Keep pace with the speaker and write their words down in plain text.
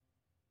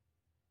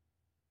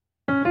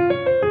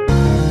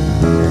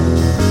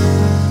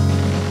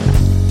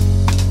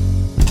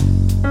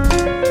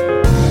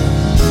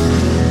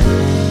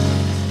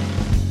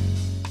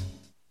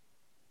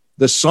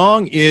The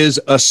song is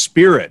A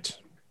Spirit.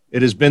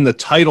 It has been the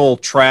title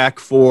track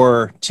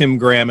for Tim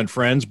Graham and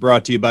Friends,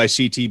 brought to you by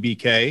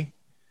CTBK.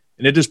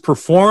 And it is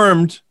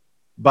performed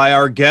by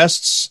our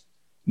guest's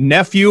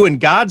nephew and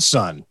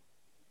godson.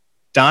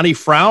 Donnie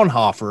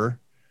Fraunhofer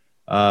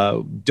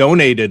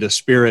donated A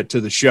Spirit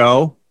to the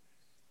show.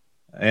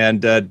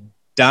 And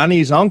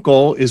Donnie's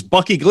uncle is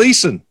Bucky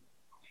Gleason,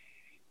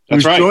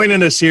 who's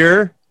joining us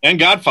here. And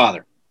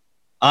Godfather.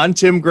 On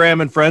Tim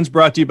Graham and Friends,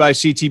 brought to you by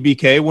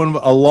CTBK,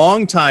 a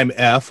longtime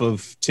F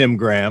of Tim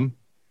Graham.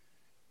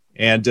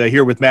 And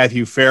here with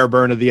Matthew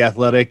Fairburn of The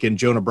Athletic and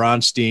Jonah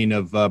Bronstein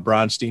of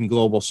Bronstein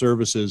Global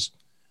Services.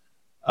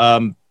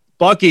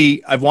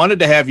 Bucky, I've wanted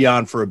to have you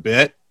on for a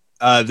bit.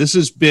 This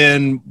has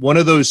been one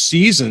of those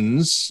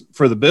seasons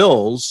for the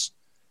Bills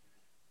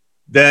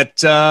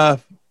that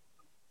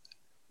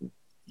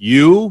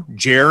you,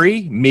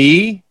 Jerry,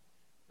 me,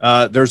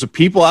 there's a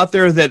people out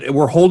there that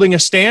were holding a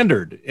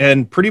standard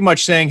and pretty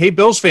much saying, hey,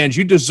 Bills fans,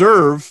 you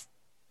deserve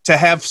to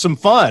have some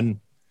fun.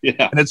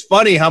 Yeah. And it's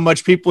funny how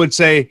much people would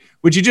say,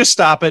 would you just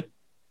stop it?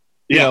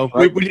 Yeah,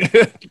 right.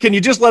 Can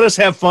you just let us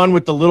have fun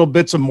with the little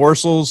bits of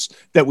morsels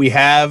that we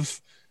have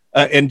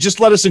and just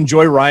let us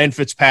enjoy Ryan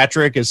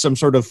Fitzpatrick as some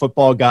sort of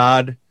football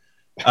god?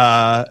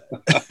 But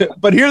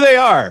here they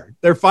are.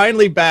 They're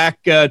finally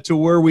back to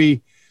where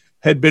we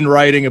had been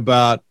writing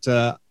about.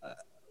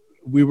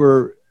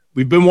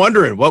 We've been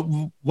wondering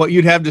what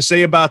you'd have to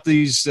say about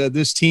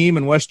this team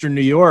in Western New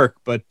York.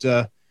 But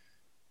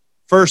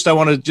first, I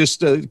want to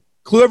just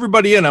clue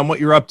everybody in on what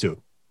you're up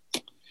to.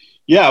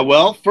 Yeah,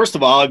 well, first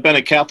of all, I've been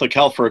at Catholic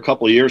Health for a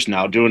couple of years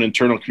now doing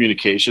internal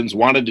communications,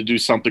 wanted to do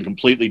something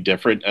completely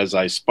different as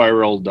I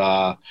spiraled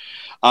out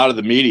of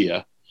the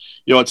media.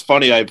 You know, it's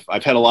funny,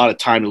 I've had a lot of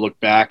time to look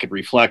back and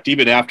reflect,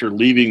 even after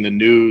leaving the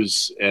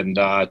news and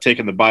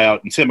taking the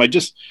buyout. And Tim, I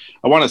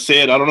want to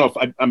say it. I don't know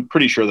if I'm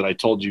pretty sure that I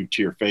told you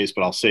to your face,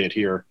 but I'll say it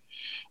here.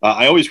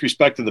 I always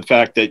respected the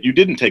fact that you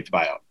didn't take the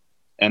buyout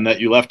and that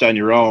you left on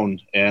your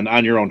own and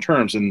on your own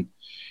terms. And,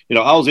 you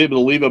know, I was able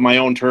to leave on my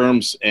own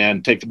terms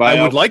and take the buyout.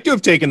 I would like to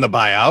have taken the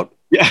buyout.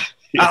 Yeah.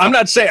 I'm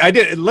not saying I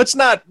did. Let's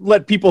not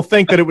let people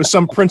think that it was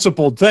some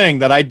principled thing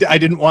that I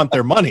didn't want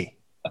their money.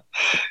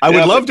 I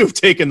would love to have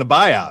taken the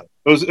buyout.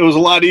 It was a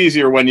lot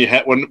easier when you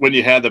had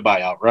the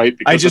buyout, right?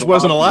 Because I just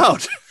wasn't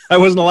allowed. I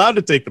wasn't allowed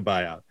to take the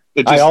buyout.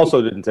 I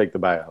also didn't take the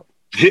buyout.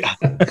 Yeah.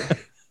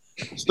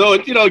 So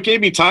it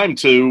gave me time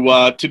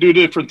to do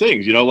different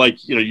things.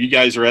 You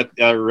guys are at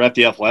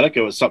The Athletic.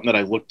 It was something that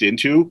I looked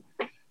into.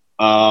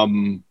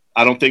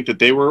 I don't think that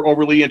they were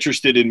overly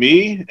interested in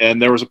me,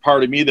 and there was a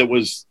part of me that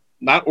was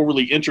not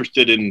overly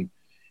interested in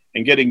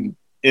getting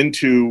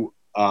into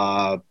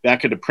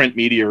back into print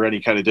media or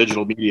any kind of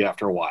digital media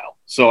after a while.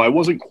 So I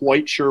wasn't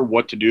quite sure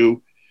what to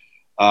do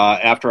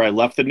after I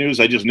left the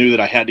news. I just knew that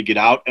I had to get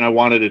out and I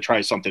wanted to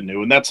try something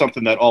new. And that's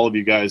something that all of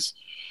you guys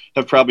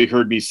have probably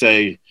heard me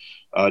say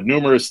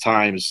numerous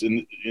times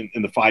in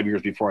the 5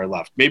 years before I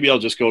left. Maybe I'll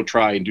just go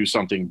try and do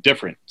something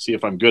different, see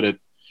if I'm good at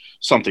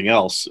something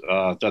else.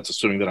 That's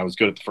assuming that I was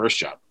good at the first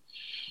job.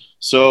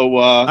 So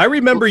I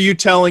remember you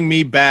telling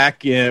me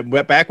back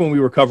when we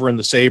were covering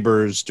the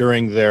Sabres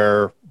during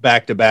their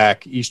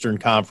back-to-back Eastern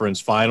Conference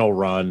final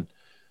run,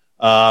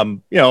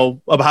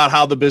 about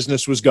how the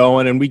business was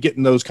going, and we get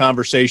in those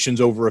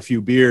conversations over a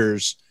few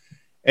beers.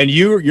 And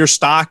your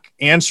stock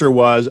answer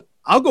was,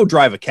 I'll go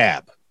drive a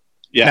cab.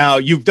 Yeah. Now,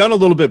 you've done a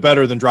little bit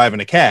better than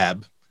driving a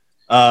cab.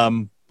 But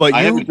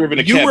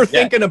you were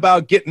thinking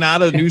about getting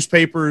out of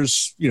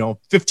newspapers,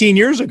 15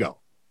 years ago.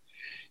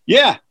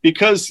 Yeah,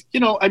 because,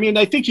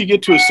 I think you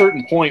get to a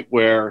certain point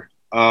where,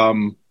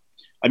 I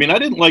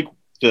didn't like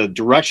the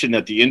direction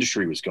that the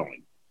industry was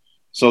going.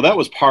 So that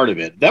was part of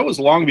it. That was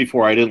long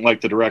before I didn't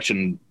like the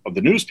direction of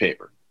the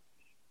newspaper.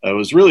 It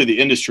was really the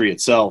industry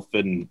itself,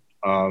 and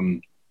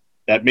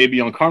that made me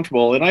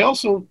uncomfortable. And I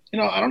also,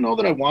 I don't know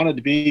that I wanted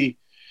to be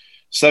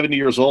 70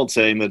 years old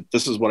saying that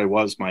this is what I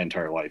was my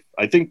entire life.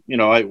 I think, when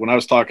I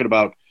was talking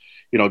about,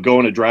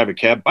 going to drive a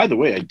cab, by the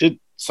way, I did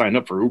sign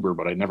up for Uber,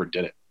 but I never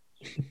did it.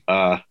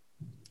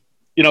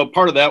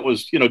 Part of that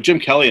was,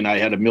 Jim Kelly and I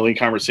had a million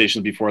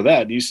conversations before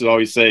that. He used to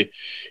always say,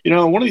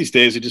 one of these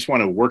days I just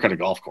want to work on a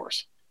golf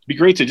course. It'd be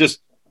great to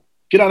just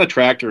get on a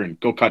tractor and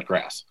go cut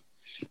grass.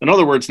 In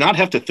other words, not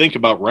have to think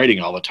about writing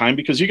all the time,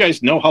 because you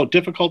guys know how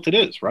difficult it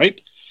is, right?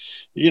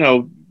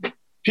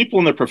 People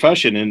in their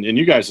profession, and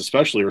you guys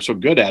especially, are so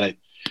good at it.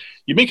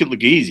 You make it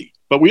look easy,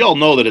 but we all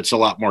know that it's a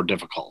lot more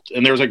difficult.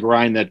 And there's a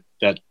grind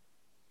that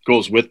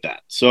goes with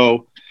that.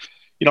 So,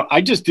 I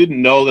just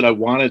didn't know that I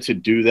wanted to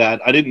do that.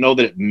 I didn't know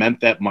that it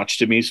meant that much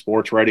to me,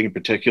 sports writing in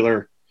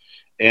particular.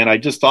 And I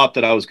just thought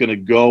that I was going to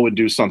go and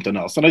do something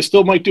else. And I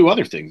still might do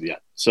other things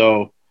yet.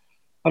 So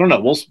I don't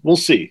know. We'll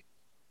see.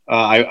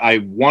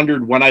 I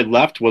wondered when I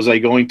left, was I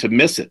going to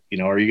miss it?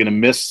 Are you going to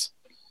miss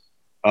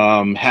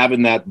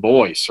having that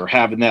voice or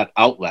having that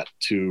outlet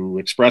to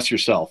express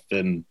yourself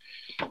and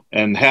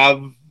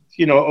have,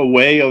 a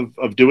way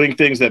of doing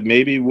things that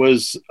maybe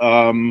was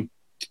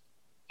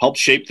helped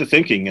shape the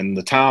thinking in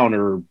the town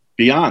or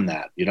beyond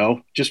that,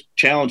 just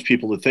challenge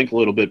people to think a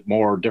little bit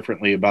more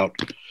differently about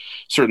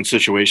certain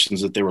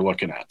situations that they were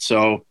looking at.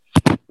 So,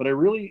 but I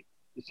really,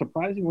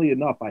 surprisingly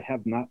enough, I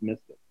have not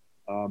missed it.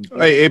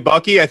 Hey,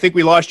 Bucky, I think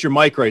we lost your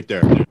mic right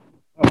there.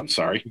 Oh, I'm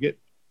sorry.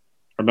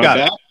 Am I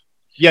back?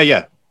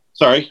 Yeah.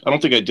 Sorry, I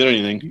don't think I did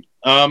anything.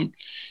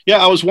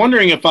 I was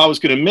wondering if I was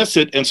going to miss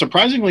it, and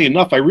surprisingly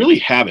enough, I really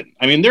haven't.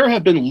 I mean, there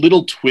have been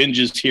little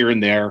twinges here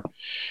and there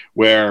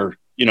where,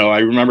 I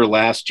remember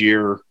last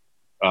year,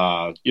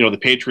 the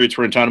Patriots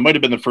were in town. It might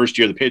have been the first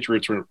year the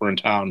Patriots were in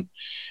town,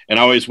 and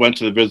I always went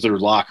to the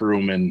visitor's locker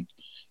room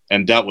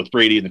and dealt with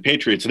Brady and the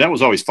Patriots, and that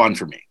was always fun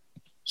for me.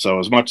 So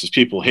as much as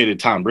people hated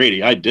Tom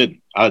Brady, I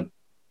didn't. I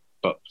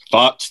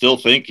still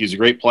think he's a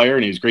great player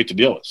and he's great to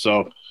deal with.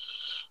 So,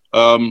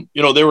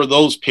 there were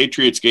those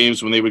Patriots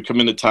games when they would come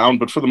into town,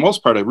 but for the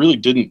most part, I really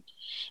didn't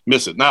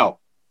miss it. Now,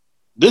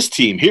 this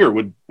team here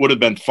would have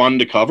been fun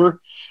to cover.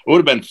 It would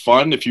have been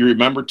fun if you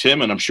remember,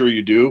 Tim, and I'm sure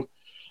you do,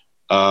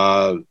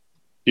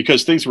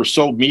 because things were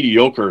so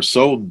mediocre,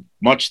 so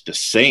much the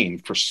same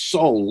for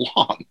so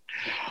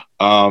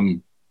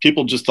long.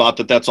 People just thought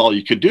that that's all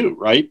you could do,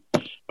 right?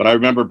 But I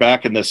remember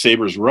back in the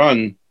Sabres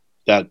run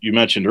that you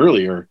mentioned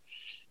earlier,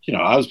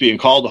 I was being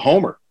called a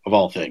homer of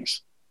all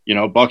things.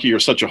 Bucky, you're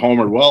such a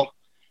homer. Well,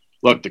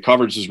 look, the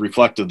coverage is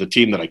reflective of the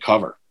team that I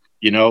cover,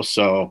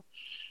 so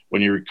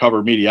when you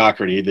cover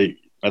mediocrity,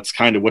 that's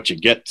kind of what you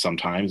get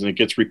sometimes, and it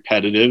gets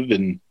repetitive.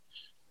 And,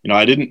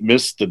 I didn't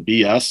miss the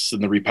BS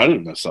and the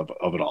repetitiveness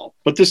of it all.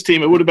 But this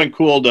team, it would have been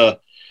cool to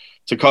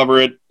cover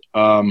it.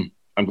 I'm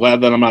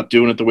glad that I'm not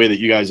doing it the way that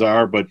you guys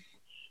are, but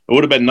it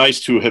would have been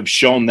nice to have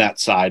shown that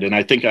side. And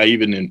I think I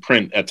even in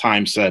print at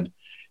times said,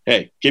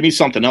 hey, give me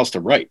something else to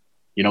write.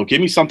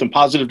 Give me something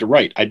positive to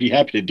write. I'd be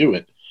happy to do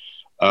it.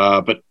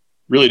 But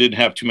really didn't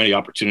have too many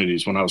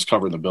opportunities when I was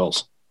covering the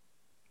Bills.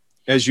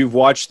 As you've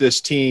watched this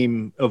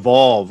team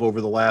evolve over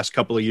the last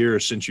couple of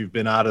years since you've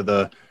been out of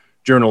the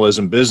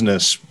journalism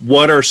business,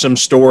 what are some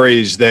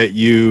stories that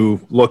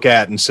you look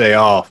at and say,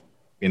 oh,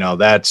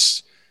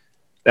 that's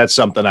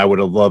something I would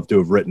have loved to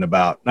have written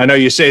about? I know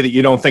you say that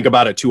you don't think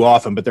about it too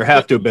often, but there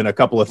have to have been a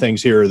couple of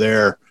things here or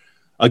there,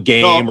 a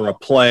game or a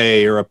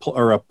play or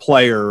a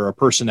player or a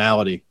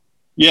personality.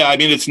 Yeah, I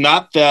mean, it's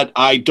not that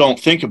I don't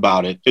think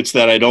about it. It's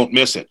that I don't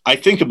miss it. I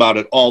think about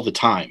it all the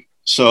time.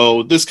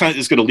 So this kind of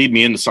is going to lead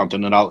me into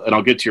something, and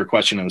I'll get to your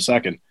question in a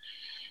second.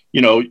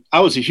 I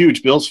was a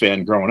huge Bills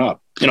fan growing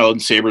up,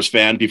 and Sabres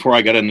fan before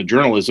I got into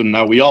journalism.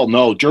 Now, we all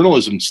know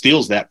journalism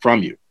steals that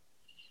from you.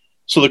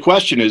 So the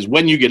question is,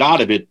 when you get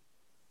out of it,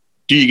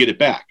 do you get it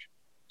back?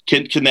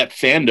 Can that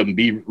fandom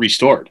be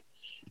restored?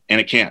 And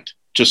it can't,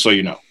 just so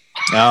you know.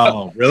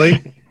 Oh,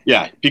 really?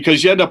 Yeah,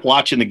 because you end up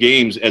watching the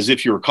games as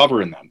if you were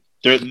covering them.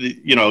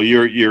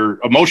 Your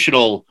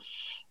emotional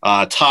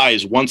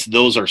ties, once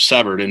those are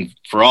severed, and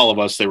for all of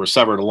us, they were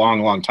severed a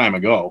long, long time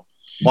ago.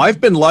 Well,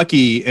 I've been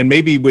lucky, and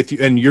maybe with you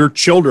and your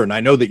children, I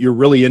know that you're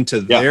really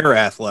into their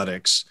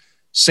athletics.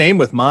 Same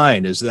with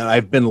mine, is that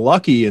I've been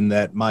lucky in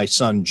that my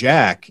son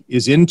Jack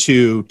is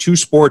into two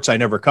sports I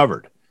never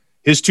covered.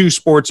 His two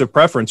sports of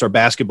preference are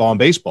basketball and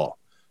baseball.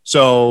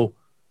 So,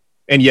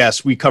 and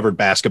yes, we covered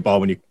basketball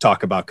when you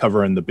talk about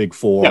covering the Big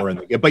Four,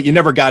 but you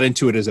never got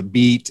into it as a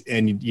beat,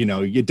 and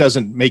it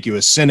doesn't make you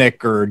a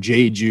cynic or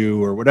jade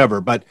you or whatever.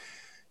 But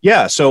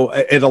yeah, so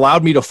it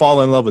allowed me to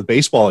fall in love with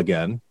baseball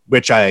again,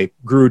 which I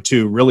grew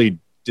to really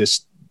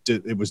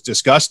it was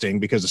disgusting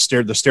because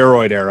of the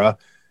steroid era.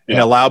 It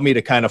allowed me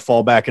to kind of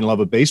fall back in love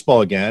with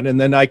baseball again, and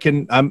then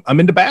I'm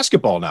into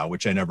basketball now,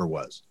 which I never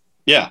was.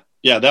 Yeah,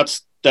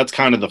 that's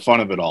kind of the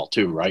fun of it all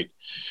too, right?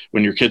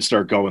 When your kids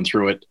start going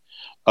through it.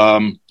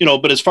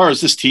 But as far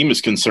as this team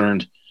is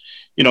concerned,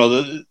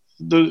 the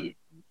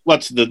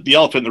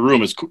elephant in the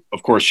room is,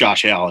 of course,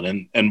 Josh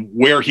Allen and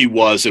where he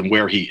was and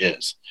where he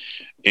is.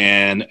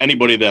 And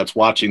anybody that's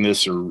watching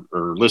this or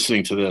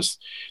listening to this,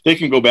 they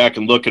can go back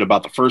and look at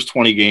about the first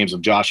 20 games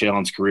of Josh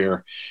Allen's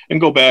career and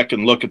go back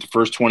and look at the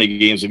first 20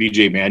 games of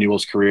E.J.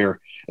 Manuel's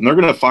career. And they're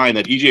going to find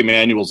that E.J.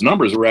 Manuel's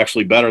numbers were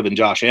actually better than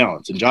Josh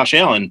Allen's. And Josh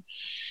Allen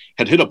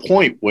had hit a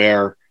point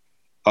where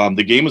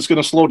the game was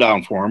going to slow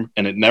down for him,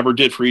 and it never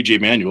did for E.J.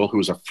 Manuel, who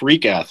was a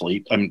freak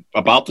athlete.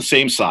 About the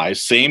same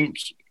size, same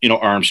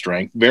arm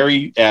strength,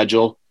 very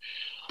agile,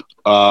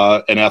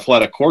 and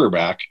athletic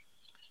quarterback.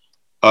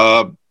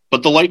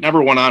 But the light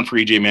never went on for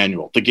E.J.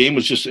 Manuel. The game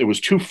was it was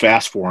too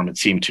fast for him, it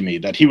seemed to me,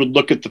 that he would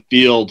look at the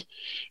field,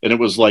 and it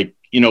was like,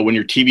 when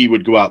your TV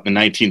would go out in the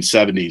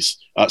 1970s.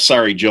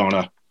 Sorry,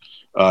 Jonah.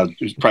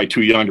 Who's probably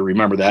too young to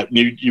remember that.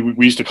 We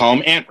used to call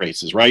them ant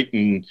races, right?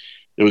 And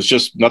it was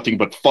just nothing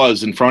but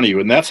fuzz in front of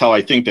you. And that's how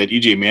I think that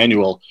E.J.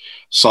 Manuel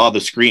saw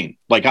the screen.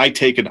 Like I'm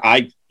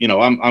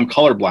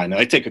colorblind.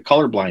 I take a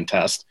colorblind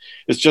test.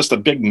 It's just a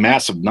big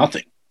mass of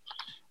nothing.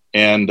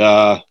 And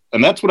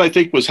that's what I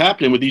think was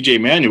happening with E.J.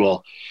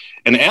 Manuel.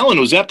 And Allen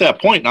was at that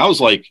point, and I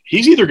was like,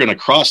 he's either going to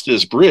cross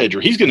this bridge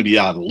or he's going to be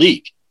out of the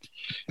league.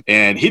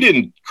 And he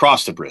didn't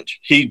cross the bridge.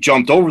 He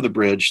jumped over the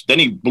bridge. Then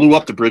he blew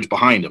up the bridge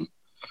behind him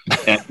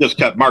and just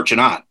kept marching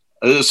on.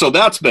 So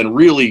that's been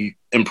really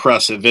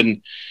impressive.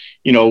 And,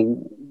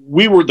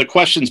 we were the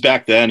questions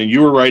back then, and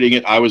you were writing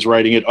it, I was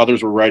writing it,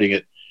 others were writing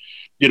it.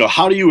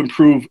 How do you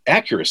improve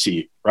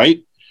accuracy,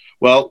 right?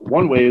 Well,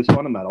 one way is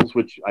fundamentals,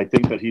 which I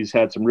think that he's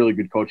had some really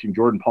good coaching.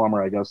 Jordan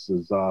Palmer, I guess,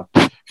 is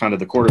kind of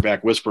the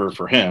quarterback whisperer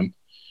for him.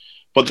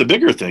 But the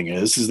bigger thing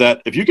is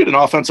that if you get an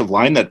offensive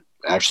line that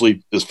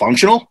actually is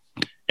functional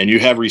and you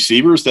have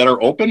receivers that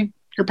are open,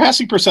 your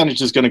passing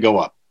percentage is going to go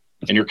up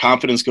and your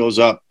confidence goes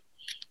up.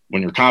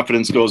 When your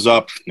confidence goes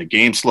up and the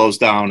game slows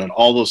down and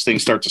all those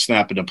things start to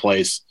snap into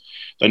place,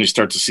 then you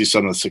start to see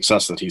some of the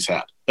success that he's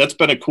had. That's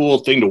been a cool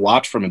thing to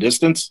watch from a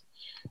distance.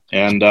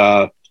 And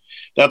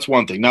that's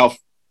one thing. Now,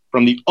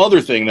 from the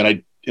other thing that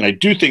I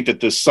do think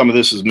that some of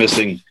this is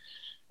missing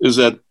is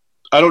that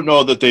I don't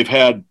know that they've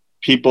had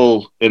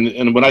people,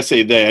 and when I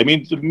say they, I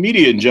mean the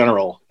media in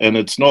general, and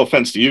it's no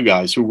offense to you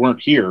guys who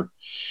weren't here,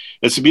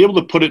 is to be able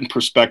to put it in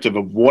perspective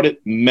of what it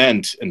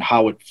meant and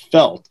how it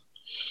felt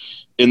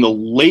in the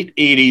late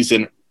 80s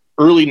and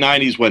early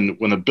 90s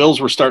when the Bills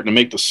were starting to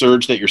make the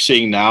surge that you're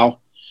seeing now,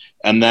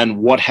 and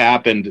then what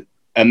happened,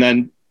 and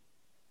then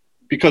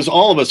because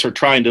all of us are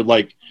trying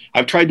to,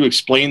 I've tried to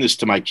explain this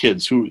to my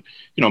kids who,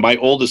 my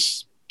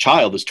oldest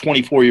child is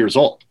 24 years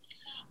old.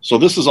 So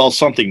this is all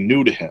something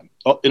new to him.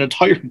 An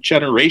entire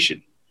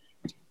generation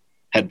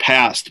had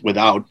passed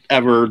without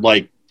ever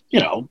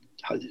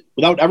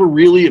without ever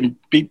really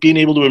being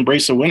able to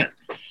embrace a winner.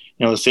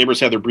 The Sabres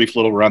had their brief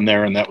little run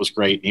there and that was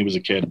great. He was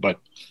a kid, but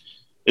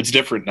it's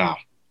different now.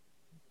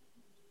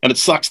 And it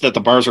sucks that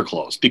the bars are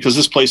closed because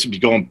this place would be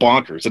going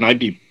bonkers. And I'd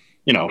be,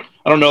 I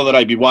don't know that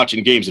I'd be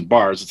watching games in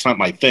bars. It's not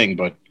my thing,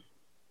 but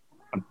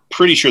I'm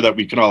pretty sure that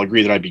we can all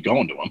agree that I'd be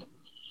going to them.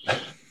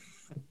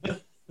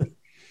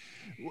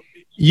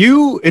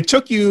 It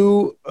took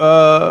you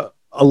a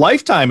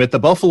lifetime at the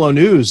Buffalo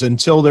News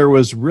until there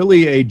was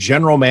really a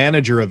general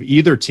manager of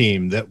either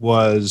team that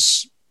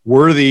was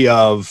worthy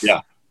of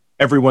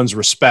everyone's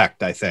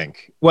respect, I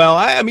think. Well,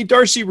 I mean,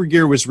 Darcy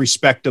Regier was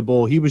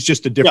respectable. He was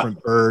just a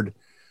different bird.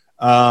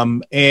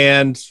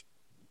 I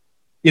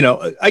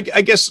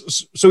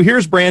guess, so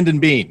here's Brandon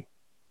Beane.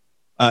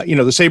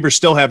 The Sabres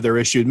still have their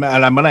issues. And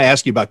I'm going to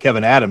ask you about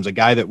Kevin Adams, a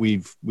guy that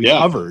we've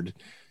covered.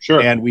 Sure.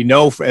 And we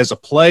know as a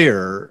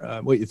player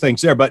what you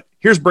think's there. But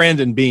here's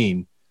Brandon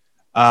Beane.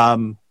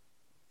 How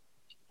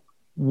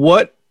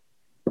much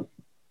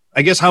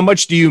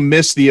do you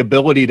miss the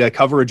ability to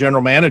cover a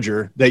general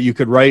manager that you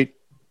could write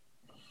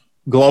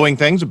glowing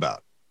things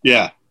about?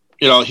 Yeah.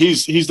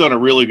 He's done a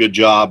really good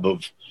job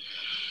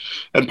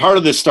and part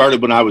of this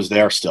started when I was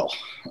there still,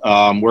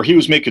 where he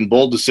was making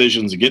bold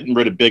decisions and getting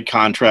rid of big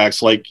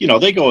contracts.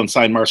 They go and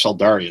sign Marcel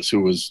Darius,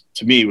 who was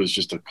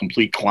just a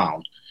complete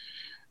clown.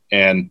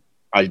 And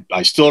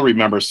I still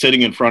remember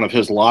sitting in front of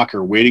his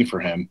locker waiting for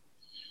him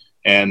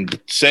and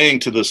saying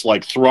to this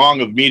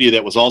throng of media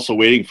that was also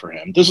waiting for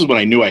him. This is when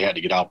I knew I had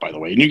to get out, by the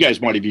way. And you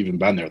guys might have even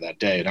been there that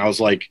day. And I was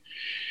like,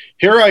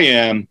 here I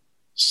am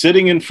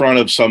sitting in front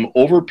of some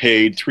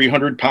overpaid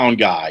 300-pound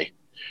guy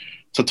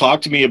to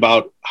talk to me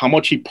about how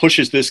much he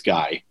pushes this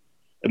guy.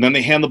 And then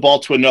they hand the ball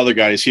to another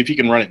guy to see if he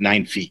can run it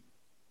 9 feet.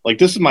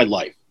 This is my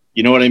life.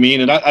 You know what I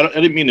mean? And I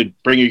didn't mean to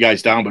bring you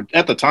guys down, but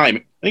at the time,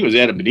 I think it was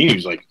Adam Bedini. He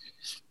was like,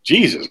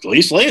 Jesus, at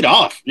least lay it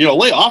off.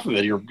 Lay off of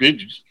it. You're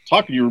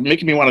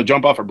making me want to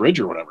jump off a bridge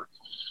or whatever.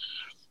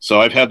 So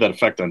I've had that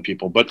effect on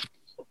people. But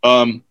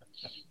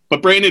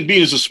Brandon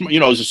Beane is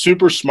a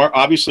super smart,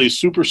 obviously a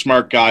super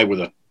smart guy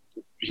with a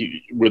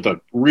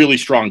really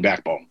strong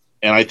backbone.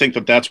 And I think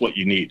that that's what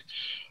you need.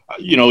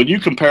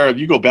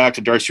 You go back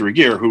to Darcy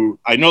Regier, who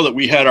I know that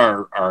we had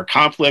our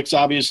conflicts,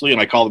 obviously,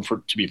 and I called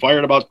him to be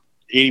fired about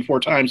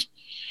 84 times.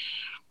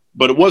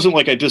 But it wasn't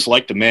like I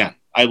disliked the man.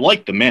 I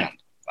liked the man.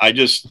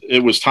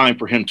 It was time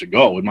for him to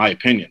go, in my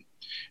opinion.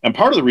 And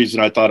part of the reason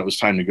I thought it was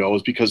time to go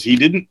was because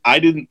I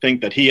didn't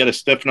think that he had a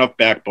stiff enough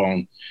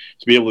backbone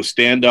to be able to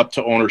stand up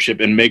to ownership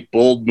and make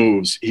bold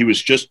moves. He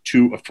was just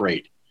too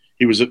afraid.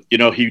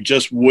 He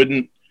just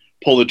wouldn't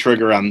pull the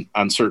trigger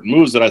on certain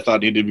moves that I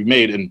thought needed to be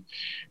made. And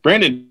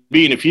Brandon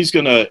Beane, if he's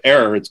going to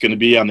err, it's going to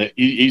be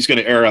he's going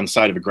to err on the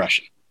side of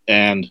aggression.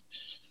 And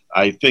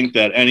I think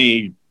that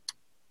any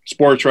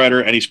sports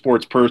writer, any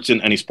sports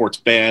person, any sports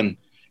fan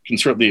can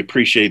certainly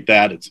appreciate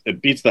that.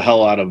 It beats the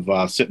hell out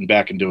of sitting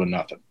back and doing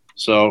nothing.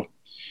 So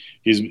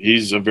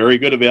he's a very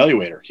good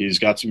evaluator. He's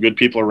got some good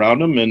people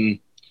around him,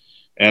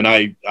 and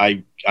I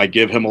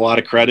give him a lot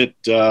of credit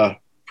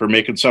for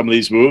making some of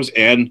these moves.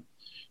 And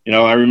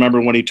I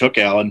remember when he took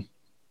Allen,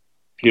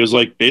 he was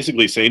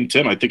basically saying,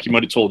 Tim, I think he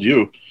might have told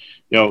you,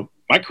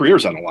 my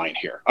career's on the line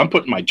here. I'm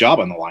putting my job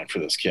on the line for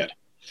this kid,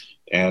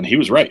 and he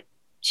was right.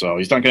 So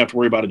he's not going to have to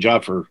worry about a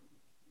job for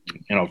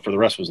the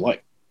rest of his life.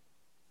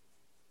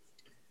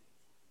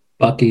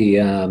 Bucky,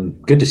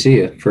 good to see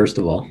you, first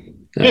of all.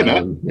 Hey,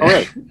 man. All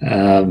right.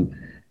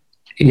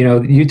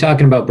 You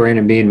talking about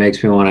Brandon Beane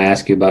makes me want to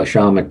ask you about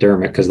Sean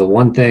McDermott, because the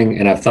one thing,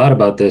 and I've thought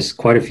about this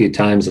quite a few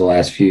times the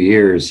last few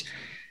years,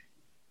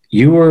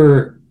 you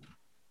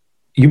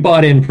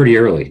bought in pretty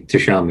early to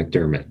Sean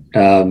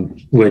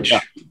McDermott, which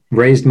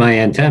raised my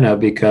antenna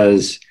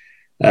because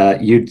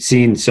you'd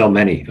seen so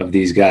many of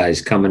these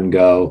guys come and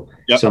go,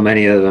 so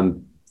many of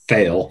them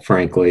fail,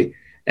 frankly.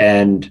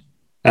 And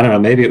I don't know,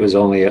 maybe it was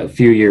only a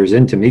few years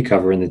into me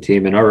covering the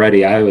team, and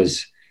already I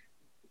was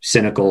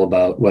cynical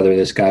about whether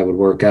this guy would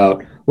work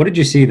out. What did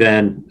you see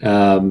then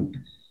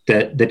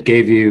that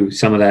gave you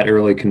some of that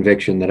early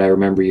conviction that I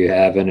remember you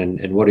having,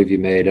 and what have you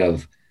made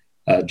of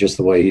just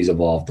the way he's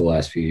evolved the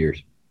last few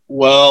years?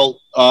 Well,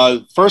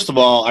 first of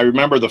all, I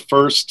remember the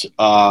first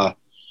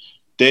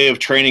day of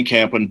training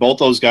camp when both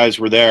those guys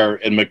were there,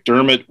 and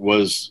McDermott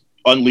was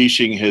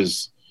unleashing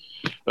his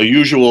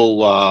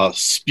usual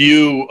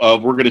spew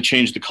of "we're going to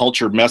change the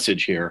culture"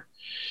 message here.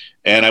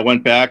 And I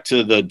went back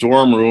to the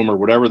dorm room or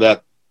whatever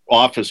that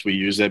office we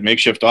used, that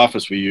makeshift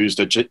office we used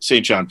at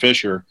St. John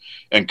Fisher,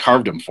 and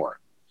carved him for it.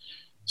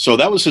 So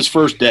that was his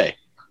first day,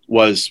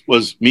 was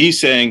me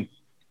saying,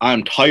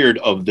 "I'm tired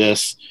of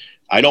this.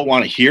 I don't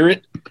want to hear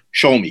it.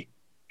 Show me.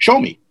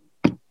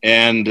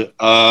 And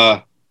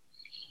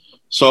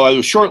so it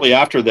was shortly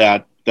after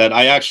that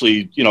I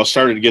actually,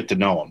 started to get to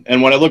know him.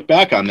 And when I look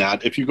back on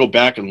that, if you go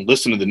back and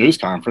listen to the news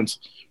conference,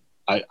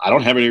 I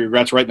don't have any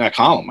regrets writing that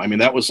column. I mean,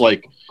 that was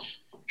like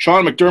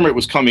Sean McDermott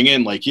was coming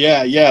in like,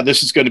 yeah,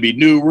 this is going to be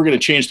new. We're going to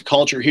change the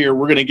culture here.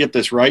 We're going to get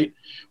this right.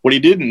 What he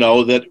didn't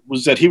know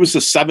was that he was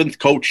the seventh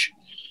coach,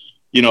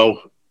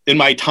 in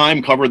my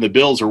time covering the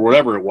Bills or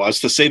whatever it was,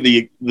 to say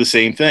the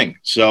same thing.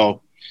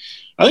 So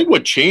I think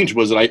what changed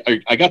was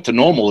that I got to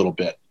know him a little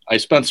bit. I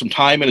spent some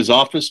time in his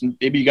office, and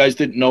maybe you guys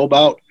didn't know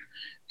about.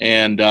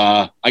 And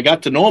I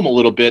got to know him a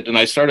little bit, and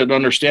I started to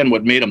understand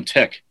what made him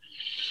tick.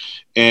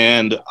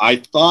 And I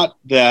thought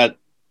that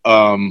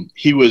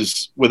he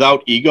was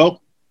without ego.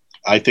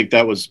 I think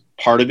that was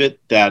part of it,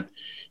 that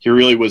he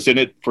really was in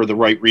it for the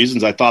right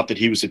reasons. I thought that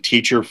he was a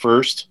teacher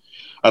first.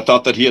 I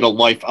thought that he had a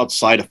life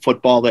outside of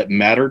football that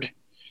mattered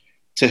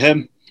to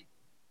him,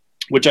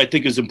 which I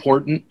think is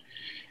important.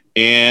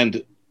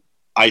 And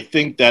I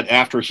think that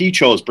after he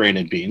chose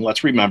Brandon Beane,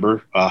 let's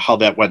remember how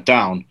that went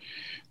down,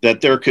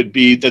 that there would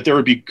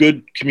be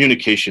good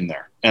communication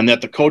there, and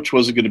that the coach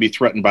wasn't going to be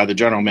threatened by the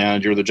general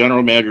manager. The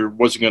general manager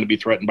wasn't going to be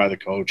threatened by the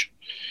coach.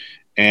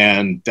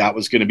 And that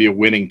was going to be a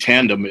winning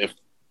tandem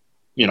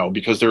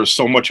because there was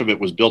so much of it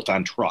was built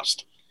on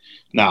trust.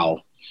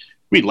 Now,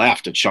 we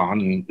laughed at Sean,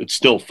 and it's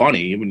still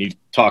funny when he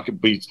talked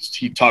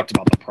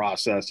about the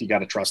process. You got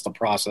to trust the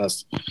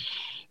process.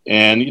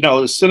 And,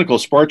 as cynical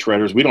sports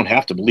writers, we don't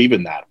have to believe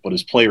in that, but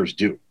his players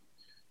do.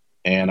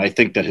 And I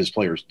think that his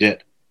players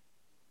did.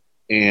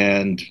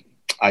 And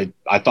I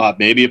thought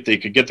maybe if they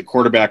could get the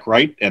quarterback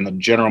right and the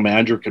general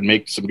manager could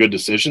make some good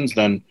decisions,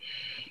 then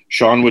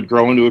Sean would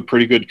grow into a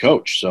pretty good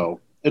coach. So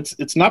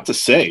it's not to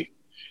say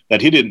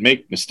that he didn't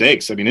make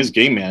mistakes. I mean, his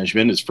game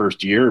management his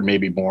first year,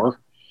 maybe more,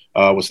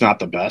 was not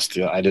the best.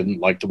 I didn't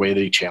like the way that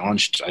he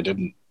challenged. I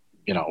didn't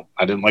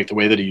like the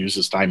way that he used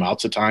his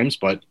timeouts at times,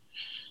 but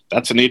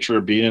that's the nature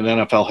of being an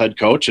NFL head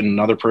coach and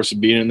another person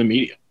being in the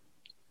media.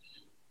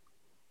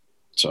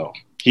 So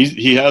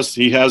he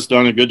has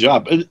done a good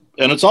job.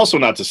 And it's also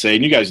not to say,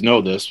 and you guys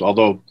know this,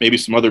 although maybe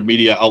some other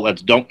media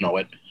outlets don't know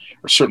it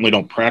or certainly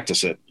don't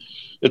practice it,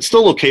 it's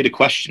still okay to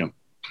question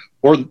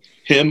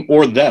him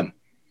or them,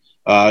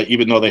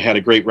 even though they had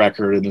a great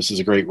record and this is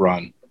a great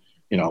run.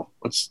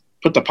 Let's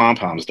put the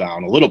pom-poms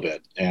down a little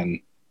bit and,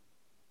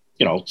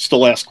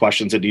 still ask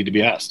questions that need to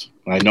be asked.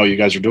 And I know you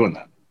guys are doing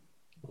that.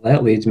 Well,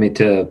 that leads me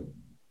to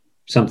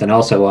something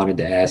else I wanted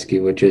to ask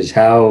you, which is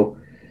how,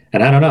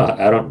 and I don't know,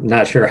 I'm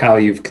not sure how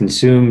you've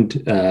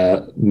consumed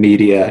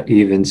media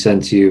even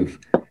since you've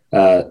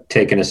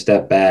taken a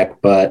step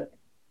back, but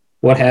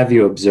what have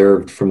you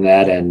observed from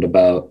that end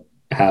about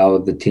how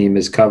the team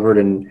is covered?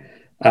 And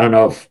I don't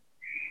know if,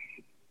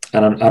 I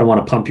don't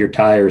want to pump your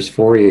tires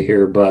for you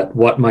here, but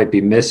what might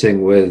be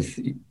missing with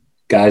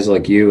guys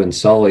like you and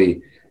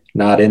Sully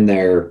not in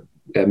there?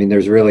 I mean,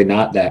 there's really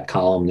not that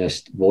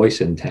columnist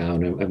voice in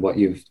town, and what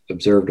you've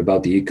observed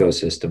about the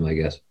ecosystem, I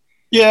guess.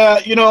 Yeah,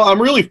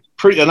 I'm really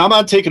and I'm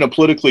not taking a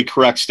politically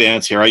correct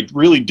stance here.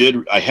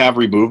 I have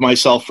removed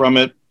myself from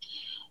it.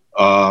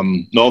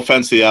 No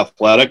offense to The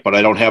Athletic, but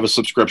I don't have a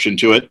subscription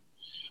to it.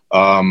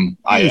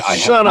 I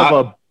son of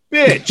a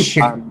bitch.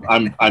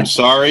 I'm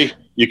sorry.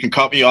 You can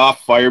cut me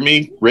off, fire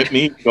me, rip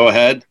me, go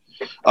ahead.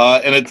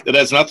 And it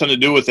has nothing to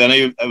do with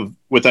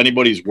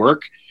anybody's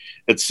work.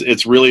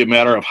 It's really a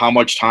matter of how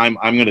much time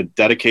I'm going to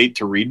dedicate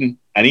to reading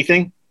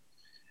anything.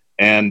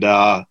 And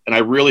I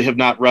really have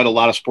not read a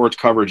lot of sports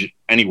coverage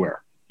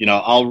anywhere.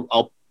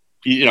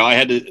 I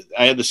had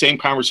the same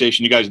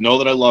conversation. You guys know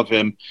that I love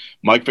him.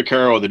 Mike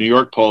Vaccaro of the New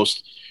York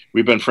Post.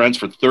 We've been friends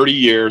for 30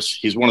 years.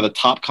 He's one of the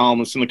top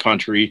columnists in the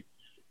country.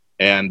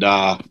 And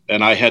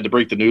I had to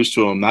break the news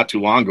to him not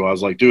too long ago. I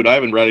was like, dude, I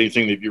haven't read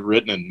anything that you've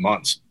written in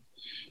months.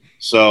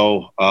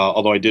 So,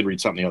 although I did read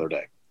something the other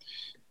day.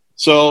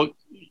 So,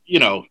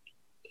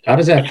 how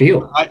does that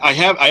feel? I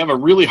have a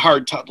really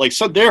hard time. Like,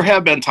 so there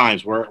have been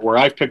times where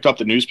I've picked up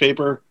the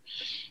newspaper,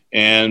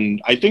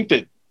 and I think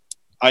that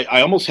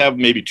I almost have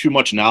maybe too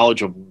much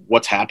knowledge of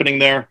what's happening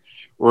there,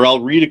 where I'll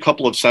read a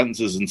couple of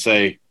sentences and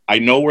say, I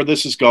know where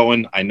this is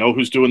going. I know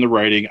who's doing the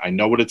writing. I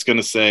know what it's going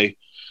to say.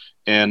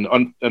 And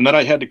then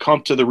I had to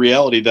come to the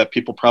reality that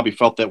people probably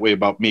felt that way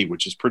about me,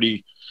 which is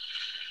pretty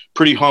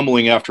pretty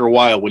humbling after a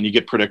while when you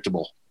get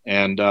predictable.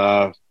 And,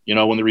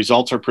 when the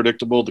results are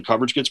predictable, the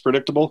coverage gets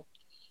predictable.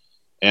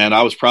 And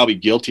I was probably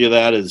guilty of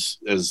that as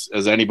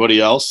anybody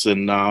else.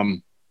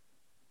 And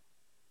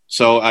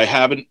so I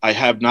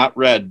have not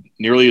read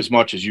nearly as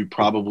much as you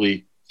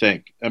probably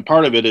think. And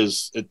part of it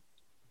is,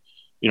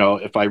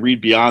 if I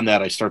read beyond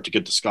that, I start to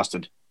get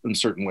disgusted in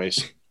certain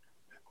ways,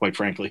 quite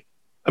frankly.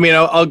 I mean,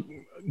 I'll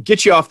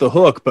get you off the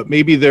hook, but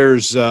maybe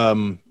there's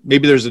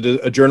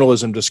a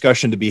journalism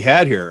discussion to be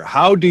had here.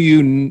 How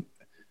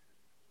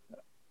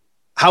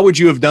would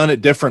you have done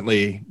it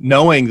differently,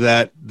 knowing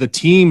that the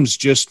teams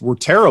just were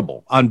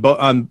terrible on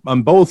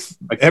both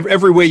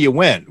every way you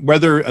went?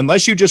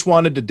 Unless you just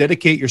wanted to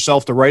dedicate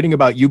yourself to writing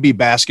about UB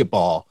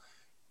basketball,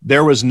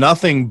 there was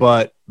nothing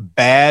but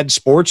bad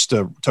sports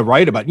to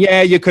write about.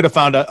 Yeah, you could have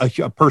found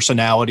a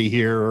personality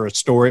here or a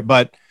story,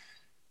 but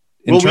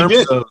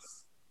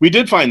we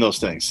did find those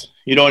things.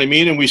 You know what I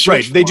mean? And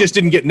they just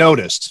didn't get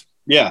noticed.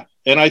 Yeah.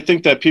 And I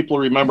think that people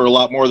remember a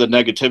lot more the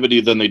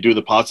negativity than they do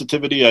the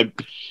positivity. I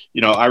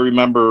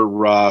remember,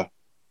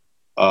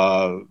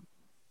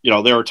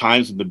 there were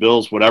times in the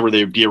Bills, whatever,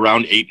 they'd be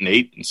around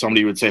 8-8, and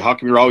somebody would say, "How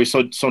come you're always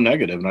so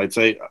negative?" And I'd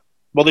say,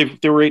 "Well, they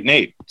were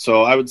 8-8."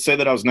 So I would say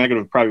that I was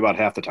negative probably about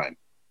half the time,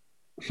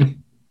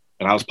 and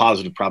I was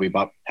positive probably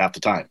about half the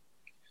time.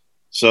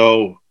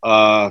 So,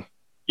 I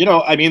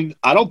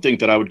don't think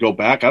that I would go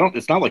back.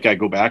 It's not like I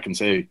go back and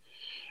say,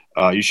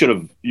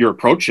 your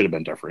approach should have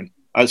been different.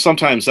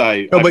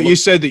 But you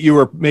said that you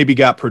were maybe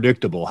got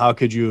predictable. How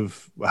could you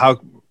have?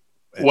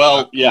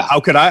 Yeah.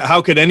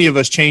 How could any of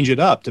us change it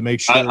up to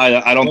make sure?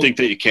 I don't think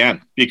that you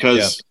can,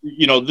 because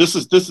this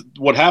is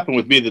what happened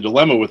with me. The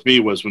dilemma with me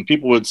was when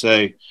people would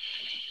say,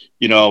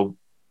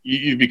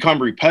 you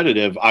become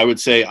repetitive. I would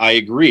say I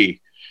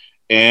agree,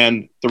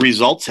 and the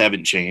results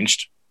haven't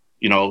changed.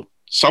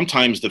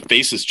 Sometimes the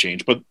faces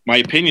change, but my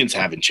opinions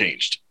haven't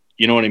changed.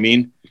 You know what I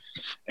mean?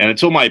 And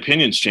until my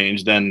opinions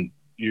change, then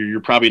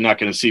you're probably not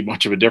going to see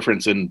much of a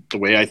difference in the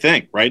way I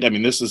think, right? I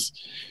mean, this is,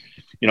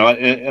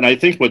 and I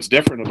think what's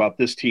different about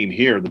this team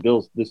here, the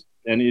Bills,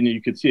 and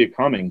you could see it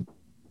coming,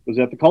 was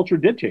that the culture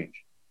did change.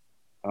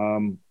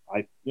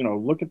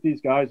 Look at these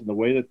guys and the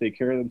way that they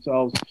carry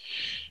themselves.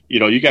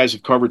 You guys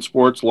have covered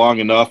sports long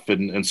enough,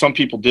 and some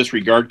people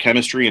disregard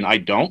chemistry, and I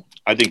don't.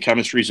 I think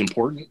chemistry is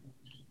important,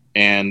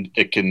 and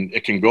it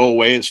can go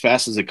away as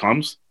fast as it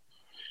comes.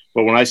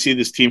 But when I see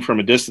this team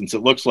from a distance,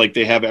 it looks like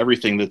they have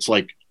everything that's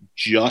like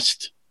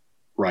just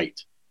right.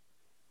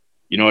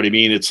 You know what I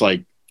mean? It's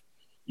like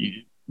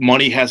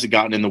money hasn't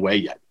gotten in the way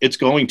yet. It's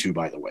going to,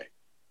 by the way.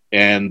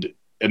 And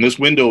this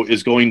window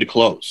is going to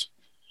close.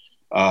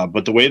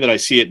 But the way that I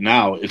see it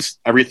now,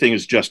 everything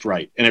is just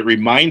right. And it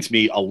reminds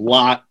me a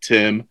lot,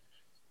 Tim,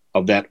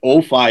 of that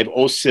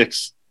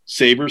 05-06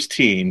 Sabres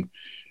team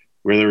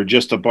where there were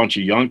just a bunch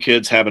of young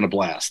kids having a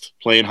blast,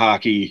 playing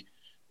hockey,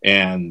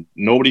 and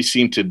nobody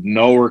seemed to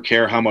know or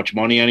care how much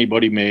money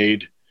anybody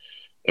made.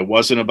 It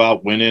wasn't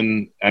about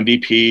winning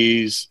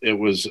MVPs. It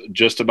was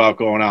just about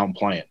going out and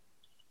playing.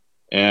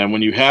 And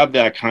when you have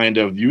that kind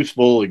of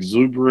youthful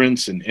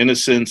exuberance and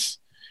innocence,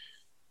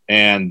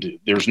 and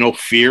there's no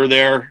fear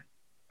there,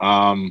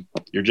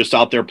 you're just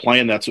out there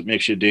playing. That's what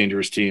makes you a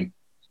dangerous team.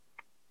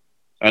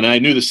 And I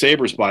knew the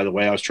Sabres, by the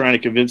way. I was trying to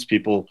convince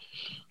people,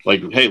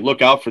 like, hey,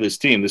 look out for this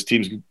team. This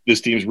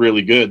team's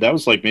really good. That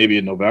was like maybe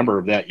in November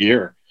of that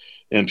year.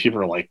 And people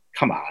are like,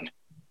 come on,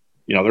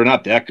 they're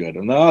not that good.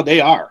 And no, they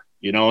are,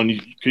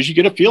 and because you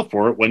get a feel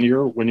for it when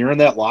you're in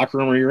that locker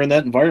room or you're in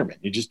that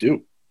environment, you just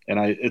do. And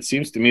it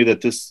seems to me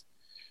that this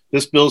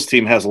Bills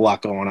team has a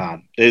lot going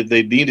on.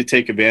 They need to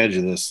take advantage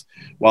of this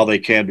while they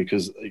can,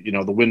 because,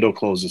 the window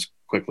closes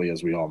quickly,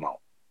 as we all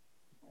know.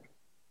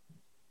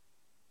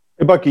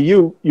 Hey, Bucky,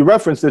 you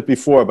referenced it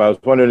before, but I was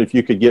wondering if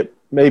you could get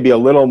maybe a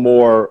little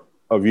more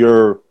of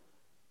your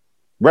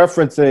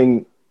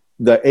referencing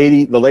the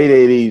late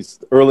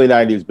 80s, early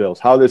 90s Bills,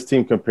 how this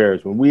team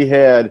compares. When we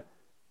had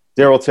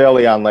Daryl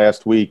Taylor on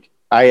last week,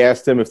 I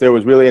asked him if there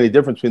was really any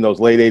difference between those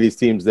late 80s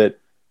teams that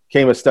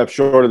came a step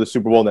short of the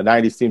Super Bowl and the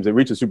 90s teams that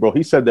reached the Super Bowl.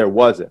 He said there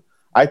wasn't.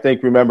 I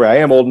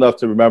am old enough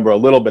to remember a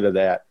little bit of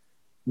that.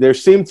 There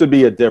seemed to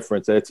be a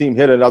difference, that a team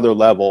hit another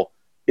level.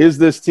 Is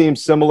this team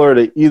similar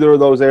to either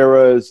of those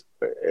eras,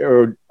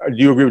 or do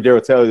you agree with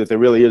Daryl Taylor that there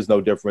really is no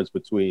difference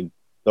between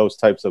those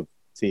types of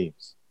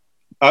teams?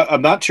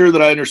 I'm not sure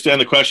that I understand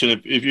the question.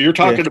 If you're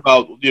talking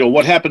about,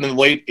 what happened in the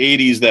late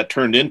 80s that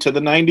turned into the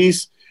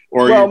 90s,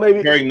 or maybe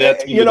comparing that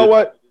team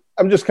what?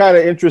 I'm just kind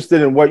of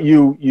interested in what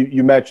you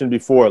mentioned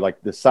before,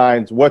 like the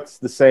signs. What's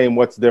the same?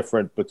 What's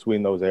different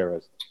between those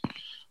eras?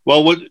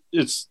 Well, one of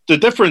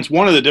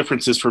the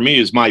differences for me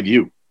is my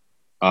view.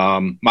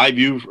 My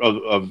view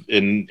of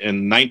in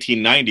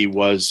 1990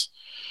 was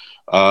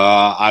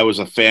I was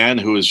a fan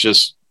who was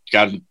just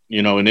got an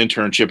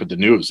internship at the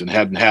News and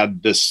hadn't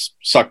had this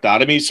sucked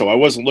out of me. So I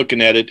wasn't looking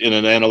at it in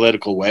an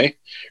analytical way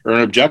or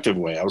an objective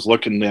way. I was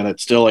looking at it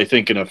still, I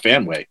think, in a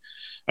fan way.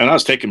 And I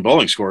was taking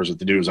bowling scores at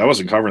the News. I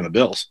wasn't covering the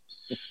Bills.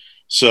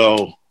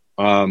 So,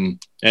 and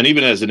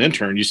even as an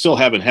intern, you still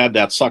haven't had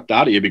that sucked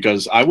out of you,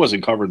 because I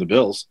wasn't covering the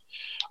Bills.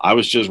 I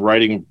was just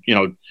writing,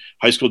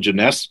 high school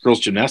girls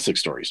gymnastics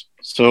stories.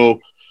 So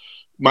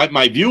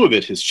my view of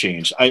it has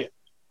changed.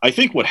 I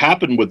think what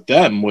happened with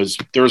them was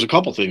there was a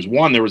couple things.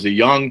 One, there was a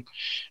young,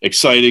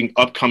 exciting,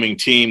 upcoming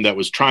team that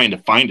was trying to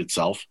find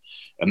itself,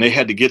 and they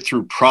had to get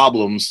through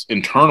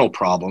internal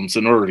problems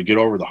in order to get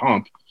over the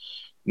hump,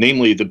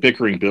 namely the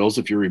Bickering Bills.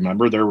 If you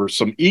remember, there were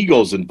some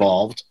egos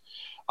involved,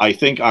 I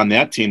think, on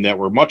that team that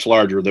were much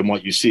larger than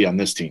what you see on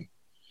this team.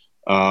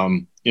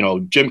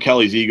 Jim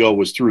Kelly's ego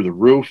was through the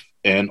roof,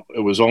 and it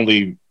was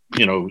only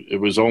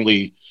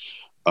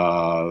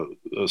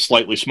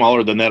slightly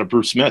smaller than that of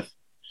Bruce Smith.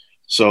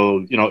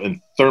 So, and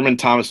Thurman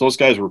Thomas, those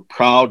guys were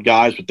proud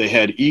guys, but they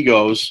had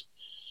egos.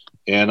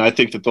 And I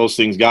think that those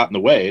things got in the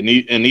way. And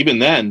even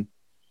then,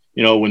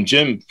 when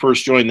Jim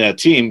first joined that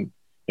team,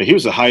 he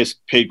was the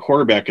highest paid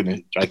quarterback I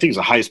think he's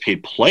the highest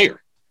paid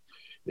player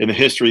in the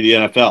history of the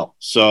NFL.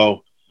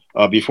 So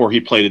before he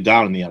played it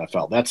down in the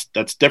NFL,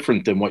 that's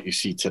different than what you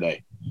see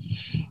today.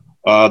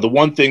 The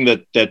one thing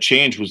that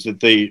changed was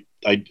that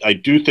I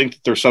do think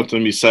that there's something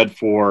to be said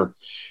for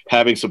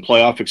having some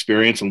playoff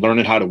experience and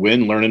learning how to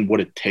win, learning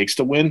what it takes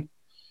to win.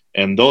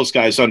 And those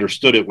guys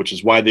understood it, which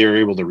is why they were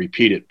able to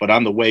repeat it. But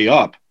on the way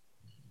up,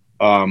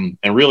 and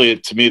really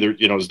to me,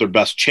 their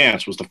best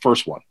chance was the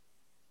first one.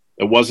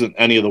 It wasn't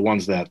any of the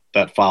ones that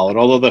followed.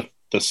 Although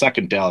the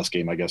second Dallas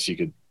game, I guess you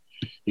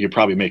could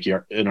probably make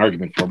an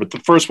argument for. But the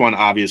first one,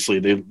 obviously,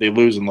 they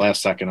lose in the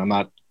last second. I'm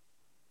not,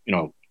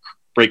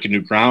 breaking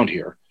new ground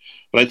here.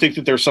 But I think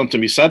that there's something to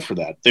be said for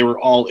that. They were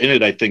all in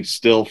it, I think,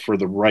 still for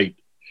the right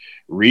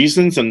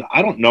reasons. And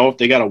I don't know if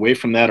they got away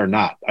from that or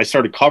not. I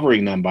started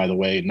covering them, by the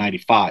way, in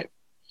 95,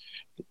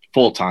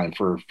 full time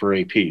for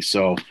AP.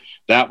 So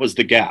that was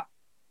the gap.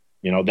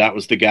 That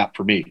was the gap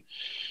for me.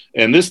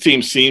 And this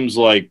team seems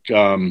like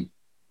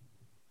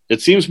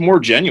it seems more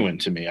genuine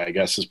to me, I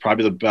guess is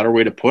probably the better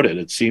way to put it.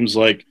 It seems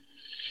like,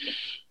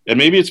 and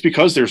maybe it's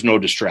because there's no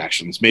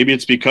distractions. Maybe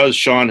it's because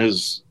Sean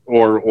has,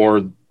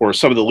 or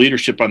some of the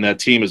leadership on that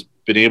team has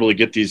been able to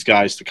get these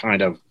guys to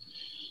kind of,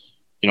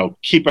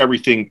 keep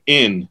everything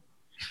in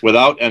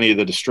without any of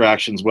the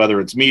distractions, whether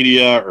it's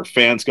media or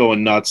fans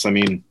going nuts. I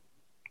mean,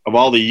 of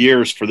all the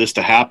years for this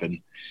to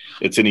happen,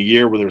 it's in a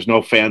year where there's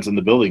no fans in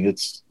the building.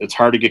 It's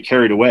hard to get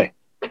carried away.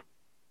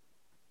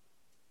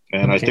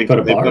 And I think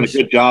they've done a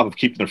good job of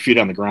keeping their feet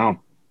on the ground.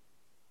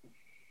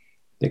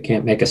 They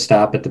can't make a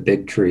stop at the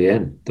Big Tree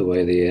Inn the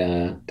way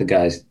the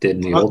guys did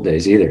in the old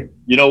days either.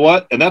 You know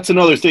what? And that's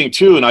another thing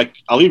too. And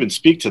I'll even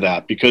speak to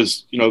that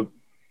because,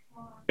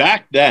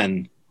 back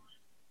then,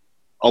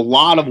 a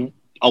lot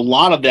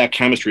of that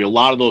chemistry, a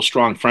lot of those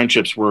strong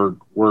friendships were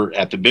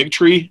at the Big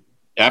Tree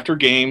after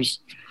games,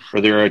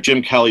 or they were at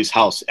Jim Kelly's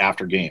house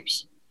after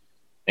games.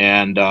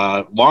 And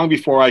long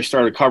before I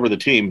started covering the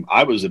team,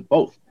 I was at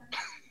both.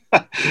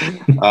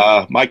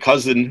 My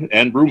cousin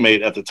and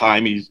roommate at the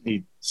time,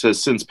 he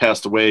says since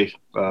passed away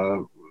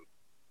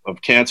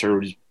of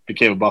cancer, he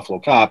became a Buffalo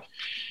cop.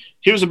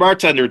 He was a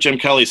bartender at Jim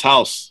Kelly's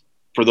house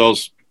for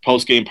those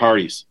post-game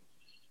parties.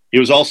 He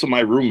was also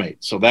my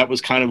roommate. So that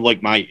was kind of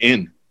like my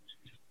in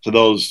to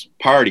those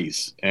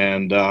parties.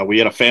 And we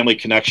had a family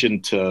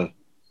connection to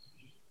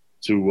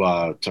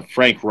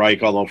Frank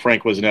Reich, although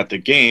Frank wasn't at the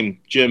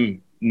game.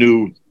 Jim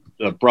knew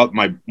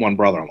my one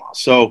brother-in-law.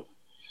 So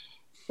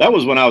that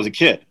was when I was a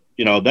kid.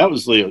 That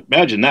was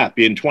imagine that,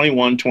 being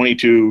 21,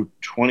 22,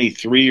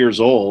 23 years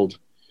old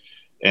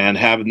and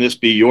having this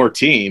be your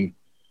team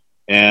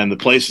and the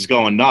place is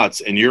going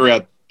nuts and you're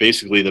at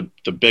basically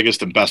the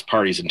biggest and best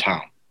parties in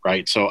town,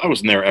 right? So I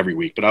wasn't there every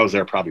week, but I was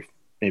there probably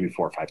maybe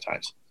 4 or 5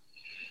 times.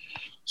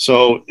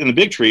 So in the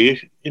Big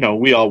Tree,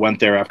 we all went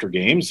there after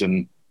games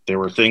and there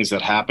were things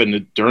that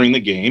happened during the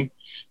game.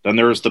 Then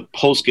there was the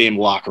post-game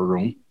locker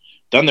room.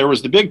 Then there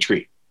was the Big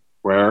Tree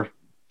where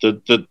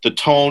the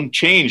tone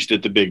changed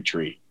at the Big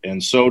Tree.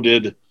 And so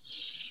did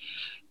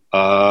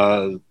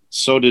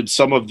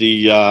some of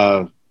the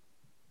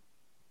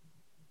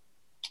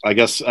I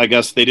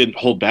guess they didn't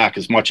hold back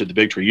as much at the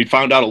Big Tree. You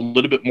found out a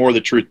little bit more of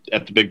the truth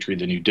at the Big Tree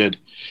than you did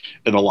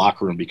in the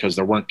locker room because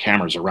there weren't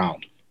cameras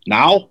around.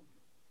 Now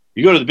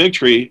you go to the Big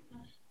Tree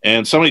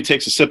and somebody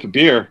takes a sip of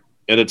beer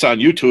and it's on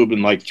YouTube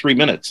in like 3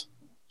 minutes.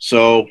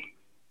 So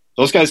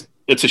those guys,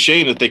 it's a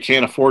shame that they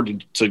can't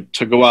afford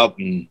to go out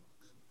and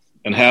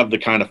have the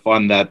kind of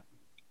fun that,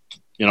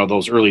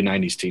 those early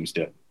 90s teams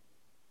did.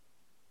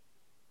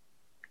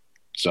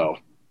 So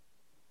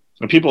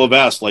when people have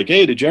asked, like,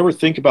 hey, did you ever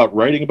think about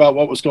writing about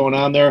what was going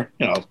on there?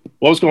 What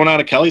was going on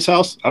at Kelly's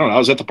house? I don't know. I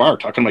was at the bar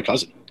talking to my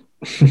cousin.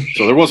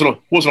 So there wasn't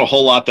a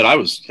whole lot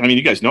that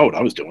you guys know what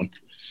I was doing.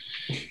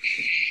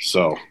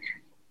 So,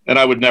 and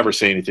I would never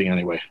say anything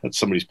anyway. That's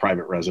somebody's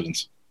private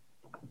residence.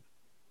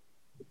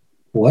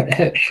 What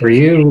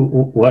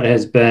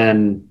has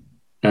been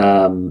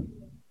the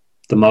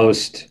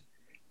most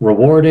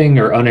rewarding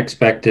or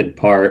unexpected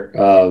part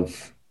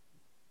of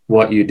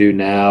what you do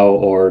now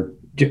or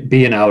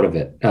being out of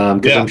it?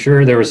 Because I'm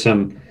sure there was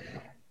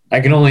I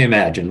can only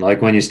imagine,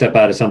 like when you step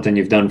out of something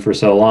you've done for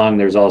so long,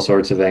 there's all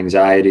sorts of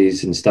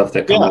anxieties and stuff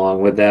that come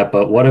along with that.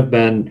 But what have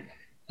been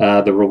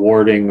the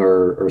rewarding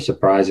or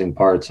surprising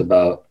parts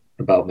about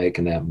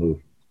making that move?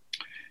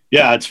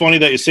 Yeah, it's funny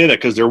that you say that,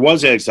 because there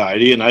was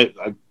anxiety, and I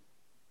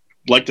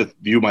like to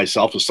view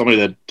myself as somebody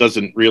that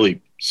doesn't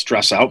really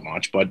stress out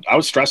much, but I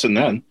was stressing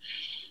then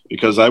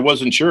because I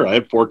wasn't sure. I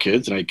had 4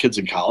 kids and I had kids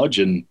in college,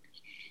 and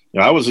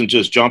I wasn't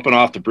just jumping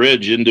off the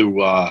bridge into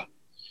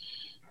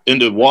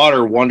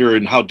water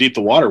wondering how deep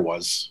the water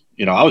was.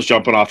 I was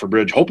jumping off a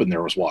bridge hoping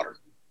there was water.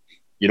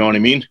 You know what I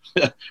mean?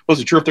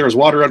 Wasn't sure if there was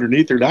water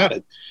underneath or not.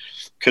 It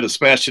could have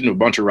smashed into a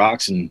bunch of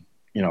rocks and,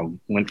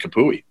 went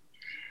kapooey.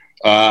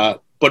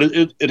 But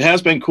it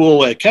has been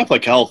cool at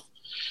Catholic Health,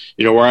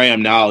 where I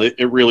am now.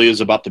 It really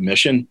is about the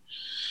mission.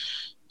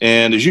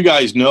 And as you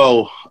guys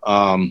know,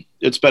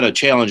 it's been a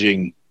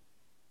challenging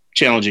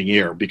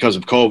year because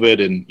of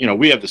COVID. And,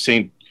 we have the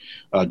St.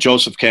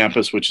 Joseph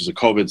campus, which is a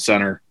COVID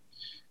center.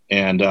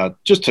 And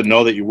just to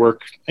know that you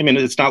work,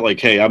 it's not like,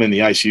 hey, I'm in the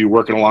ICU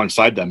working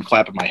alongside them,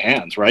 clapping my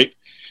hands, right?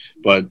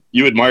 But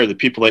you admire the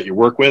people that you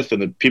work with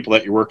and the people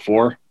that you work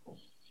for.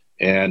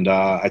 And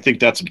I think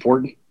that's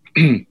important.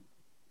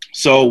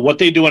 So what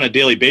they do on a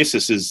daily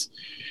basis is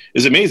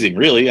amazing,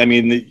 really. I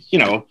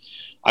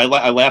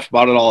laugh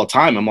about it all the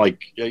time. I'm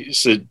like, I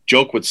used to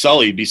joke with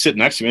Sully, be sitting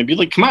next to me and be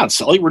like, come on,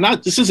 Sully, we're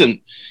not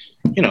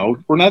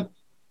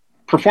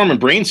performing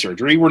brain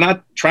surgery. We're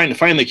not trying to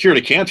find the cure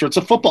to cancer. It's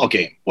a football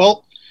game.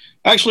 Well,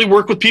 I actually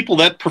work with people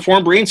that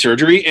perform brain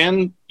surgery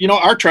and,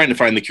 are trying to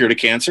find the cure to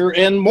cancer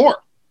and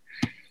more.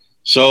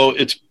 So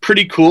it's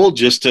pretty cool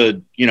just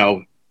to,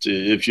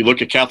 if you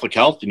look at Catholic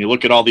Health and you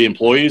look at all the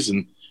employees,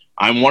 and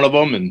I'm one of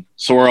them, and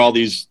so are all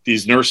these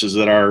nurses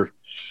that are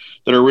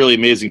really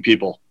amazing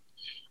people.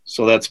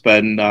 So that's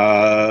been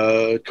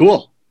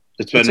cool.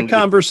 It's a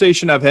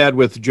conversation I've had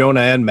with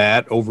Jonah and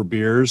Matt over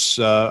beers.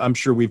 I'm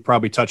sure we've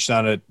probably touched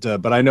on it,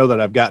 but I know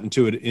that I've gotten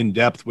to it in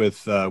depth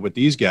with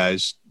these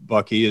guys,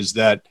 Bucky, is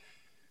that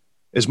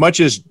as much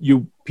as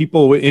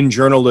people in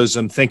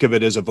journalism think of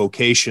it as a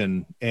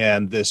vocation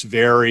and this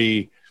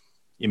very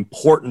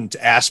important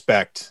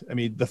aspect.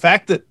 The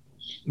fact that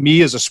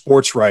me as a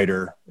sports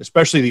writer,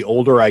 especially the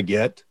older I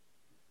get,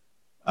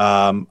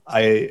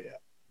 I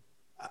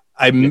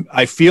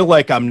feel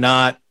like I'm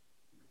not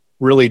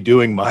really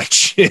doing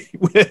much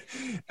with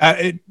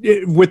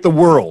the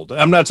world.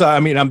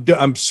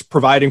 I'm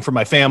providing for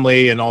my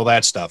family and all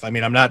that stuff.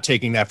 I'm not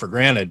taking that for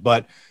granted,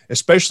 but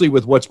especially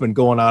with what's been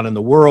going on in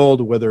the world,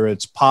 whether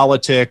it's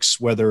politics,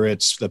 whether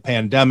it's the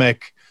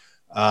pandemic,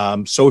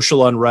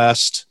 social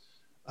unrest,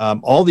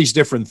 all these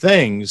different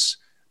things.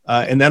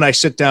 And then I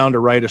sit down to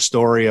write a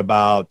story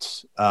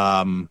about,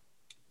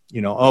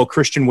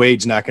 Christian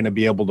Wade's not going to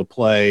be able to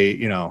play,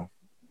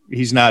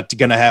 he's not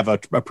going to have a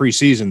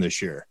preseason this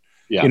year.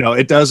 Yeah.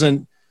 It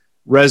doesn't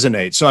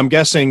resonate. So I'm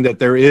guessing that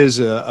there is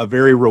a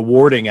very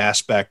rewarding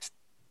aspect.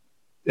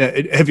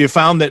 Have you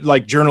found that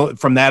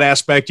from that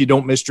aspect, you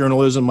don't miss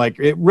journalism? I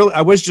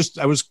was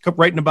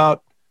writing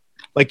about,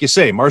 like you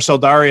say, Marcell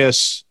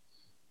Dareus.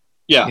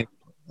 Yeah.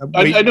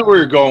 I know where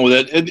you're going with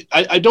it. And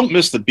I don't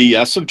miss the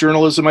BS of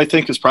journalism, I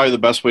think is probably the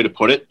best way to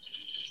put it.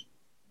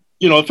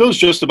 If it was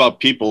just about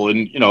people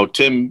and,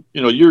 Tim,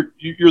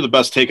 you're the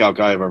best takeout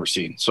guy I've ever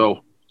seen.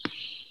 So,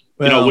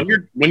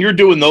 when you're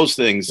doing those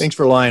things, thanks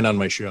for lying on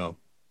my show.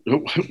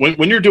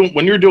 When you're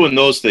doing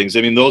those things,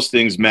 those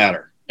things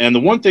matter. And the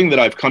one thing that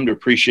I've come to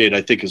appreciate,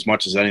 I think, as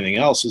much as anything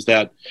else is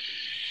that,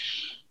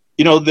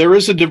 there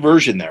is a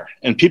diversion there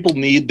and people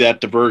need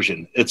that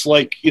diversion. It's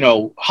like,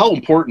 how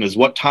important is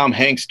what Tom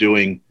Hanks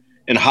doing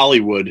in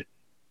Hollywood,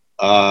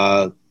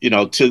 to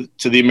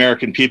the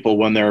American people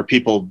when there are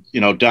people,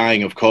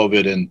 dying of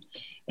COVID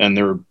and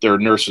there are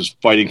nurses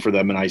fighting for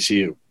them in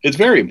ICU. It's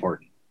very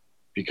important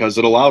because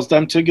it allows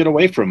them to get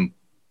away from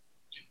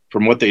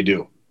what they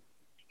do.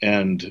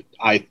 And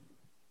I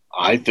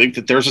think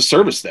that there's a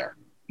service there.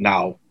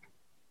 Now,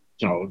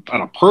 on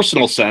a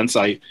personal sense,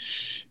 I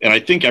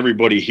think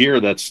everybody here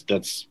that's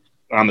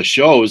on the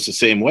show is the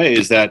same way,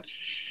 is that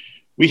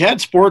we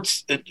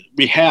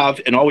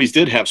have and always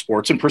did have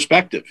sports in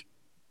perspective.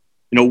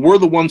 We're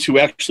the ones who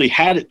actually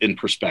had it in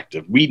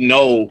perspective. We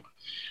know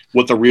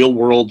what the real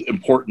world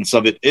importance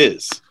of it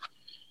is.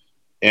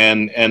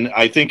 And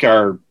I think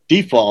our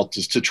default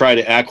is to try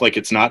to act like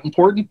it's not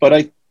important,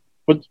 but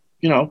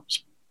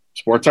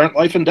sports aren't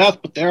life and death,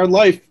 but they are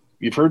life.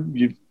 You've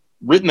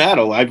written that.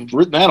 I've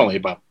written that only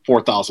about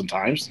 4,000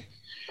 times,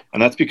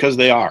 and that's because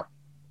they are.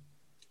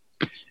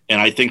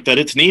 And I think that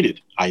it's needed.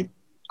 I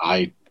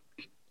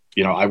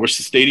wish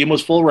the stadium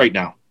was full right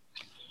now.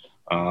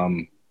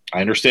 I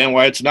understand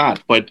why it's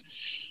not, but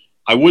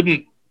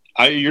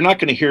you're not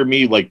going to hear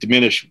me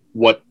diminish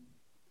what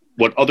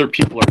other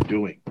people are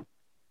doing.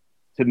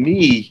 To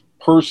me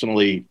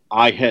personally,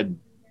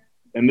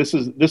 and this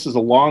is a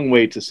long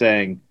way to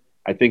saying,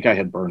 I think I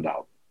had burned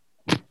out.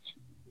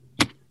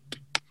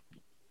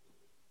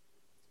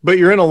 But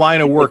you're in a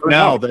line of work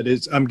now that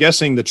is, I'm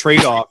guessing the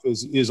trade-off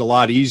is a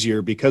lot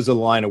easier because of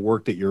the line of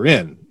work that you're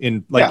in.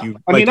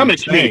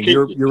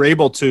 You're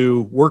able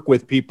to work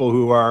with people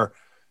who are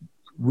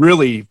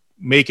really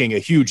making a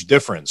huge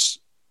difference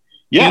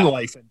in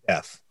life and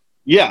death.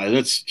 Yeah, and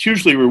it's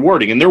hugely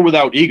rewarding, and they're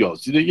without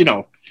egos. You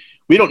know,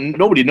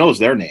 nobody knows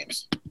their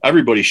names.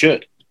 Everybody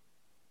should.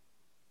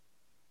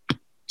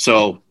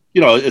 So,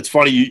 you know, it's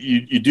funny.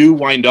 You do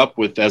wind up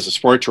with, as a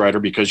sports writer,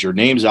 because your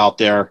name's out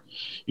there.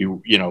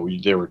 You know,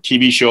 there were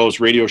TV shows,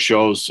 radio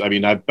shows. I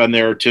mean, I've been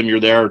there. Tim, you're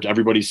there.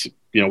 Everybody's,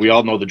 you know, we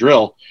all know the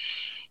drill.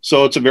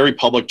 So it's a very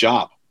public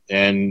job,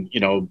 and, you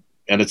know,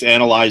 and it's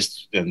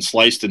analyzed and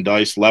sliced and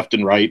diced left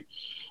and right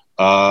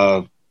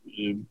by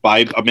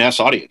a mass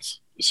audience.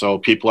 So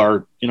people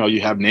are, you know,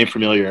 you have name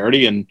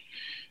familiarity, and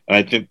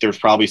I think there's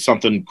probably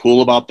something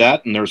cool about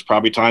that, and there's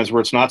probably times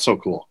where it's not so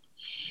cool.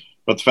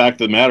 But the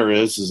fact of the matter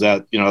is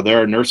that, you know,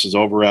 there are nurses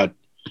over at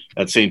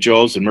St.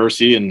 Joe's and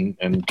Mercy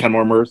and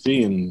Kenmore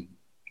Mercy, and,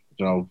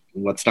 you know,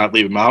 let's not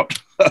leave them out,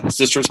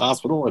 Sisters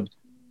Hospital and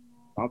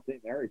Mount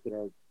St. Mary's, that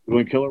are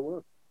doing killer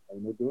work. I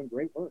mean, they're doing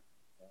great work.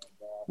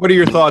 What are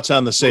your thoughts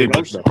on the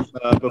Sabres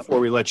before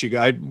we let you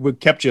go? We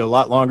kept you a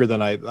lot longer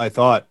than I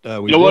thought.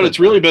 You know what? It's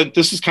really been,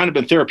 this has kind of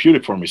been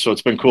therapeutic for me, so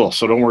it's been cool.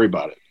 So don't worry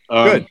about it.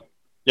 Good.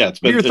 Yeah.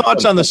 What are your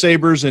thoughts on the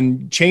Sabres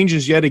and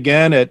changes yet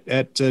again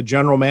at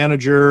general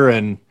manager?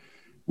 And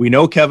we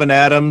know Kevyn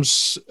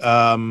Adams.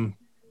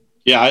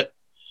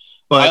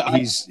 But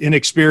he's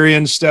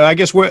inexperienced. I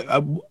guess what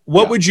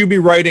would you be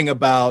writing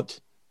about,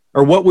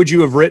 or what would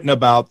you have written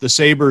about the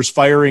Sabres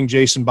firing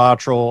Jason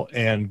Botterill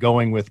and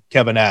going with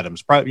Kevyn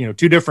Adams? Probably, you know,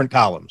 two different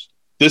columns.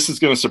 This is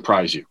going to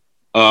surprise you.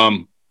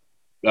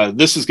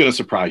 This is going to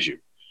surprise you.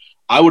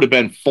 I would have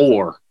been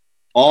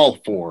all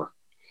for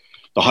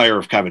the hire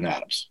of Kevyn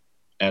Adams.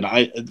 And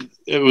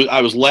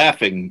I was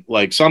laughing,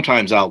 like,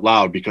 sometimes out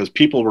loud, because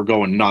people were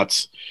going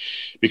nuts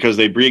because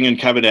they bring in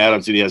Kevyn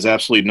Adams and he has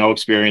absolutely no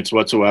experience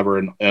whatsoever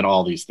and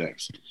all these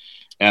things.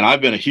 And I've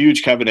been a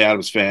huge Kevyn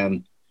Adams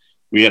fan.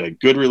 We had a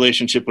good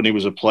relationship when he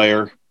was a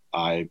player.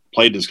 I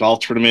played his golf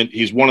tournament.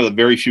 He's one of the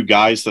very few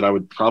guys that I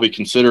would probably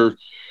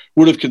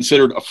would have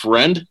considered a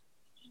friend.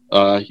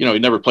 You know, he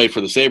never played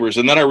for the Sabres.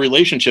 And then our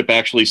relationship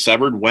actually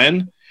severed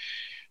when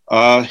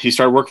he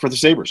started working for the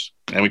Sabres,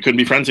 and we couldn't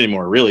be friends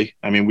anymore, really.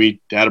 I mean,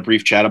 we had a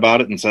brief chat about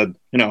it and said,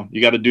 you know,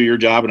 you got to do your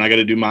job and I got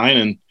to do mine.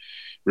 And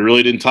we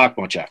really didn't talk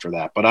much after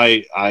that. But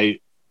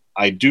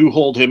I do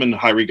hold him in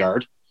high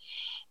regard.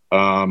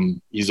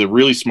 He's a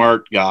really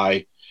smart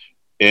guy.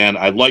 And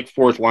I like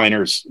fourth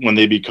liners when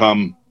they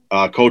become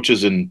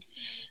coaches and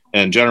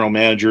general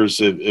managers,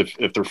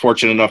 if they're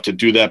fortunate enough to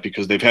do that,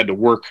 because they've had to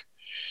work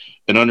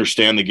and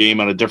understand the game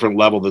on a different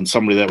level than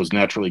somebody that was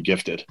naturally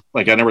gifted.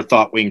 Like, I never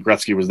thought Wayne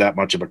Gretzky was that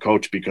much of a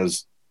coach,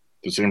 because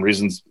the same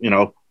reasons, you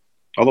know,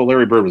 although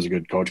Larry Bird was a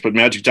good coach, but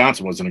Magic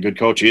Johnson wasn't a good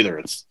coach either.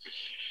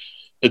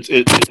 It's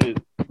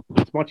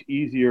much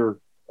easier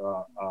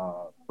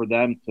for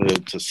them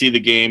to see the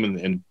game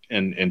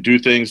and do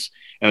things,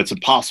 and it's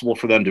impossible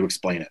for them to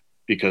explain it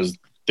because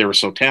they were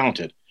so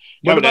talented.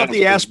 What about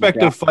the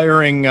aspect of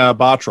firing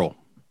Botterill?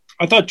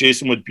 I thought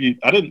Jason would be.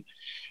 I didn't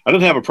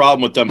have a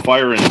problem with them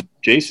firing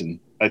Jason.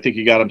 I think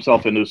he got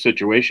himself into a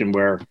situation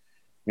where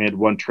we had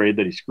one trade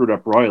that he screwed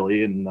up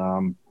royally, and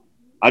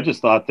I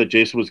just thought that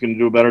Jason was going to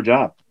do a better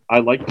job. I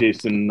liked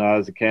Jason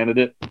as a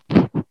candidate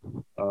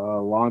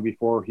long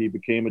before he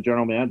became a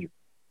general manager,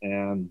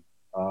 and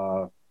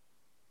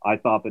I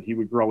thought that he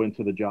would grow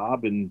into the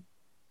job, and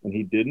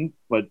he didn't.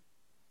 But,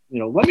 you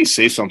know, let me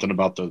say something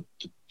about the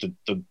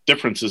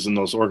differences in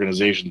those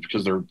organizations,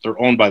 because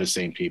they're owned by the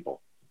same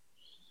people.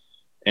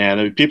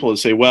 And people would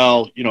say,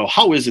 well, you know,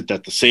 how is it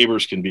that the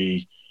Sabres can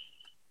be,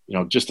 you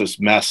know, just this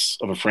mess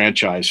of a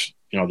franchise,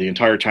 you know, the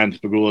entire time the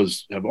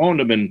Pegulas have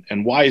owned them,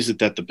 and why is it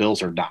that the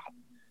Bills are not?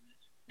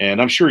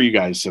 And I'm sure you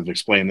guys have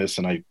explained this,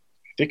 and I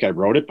think I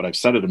wrote it, but I've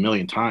said it a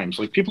million times.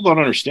 Like, people don't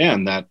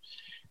understand that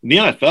in the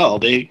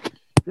NFL,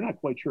 you're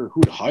not quite sure who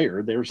to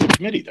hire. There's a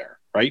committee there,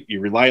 right? You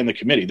rely on the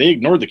committee. They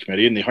ignored the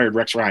committee and they hired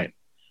Rex Ryan,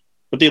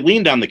 but they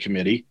leaned on the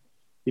committee,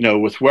 you know,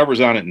 with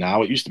whoever's on it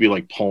now. It used to be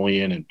like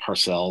Polian and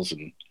Parcells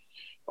and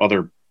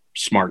other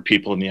smart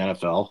people in the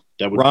NFL.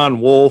 That would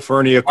Ron Wolf,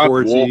 Ernie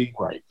Accorsi.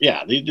 Right.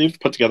 Yeah. They've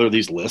put together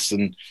these lists,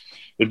 and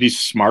it'd be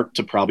smart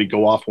to probably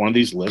go off one of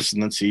these lists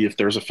and then see if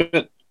there's a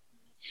fit.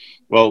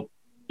 Well,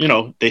 you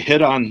know, they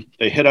hit on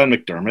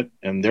McDermott,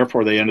 and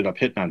therefore they ended up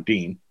hitting on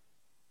Bean.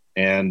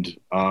 And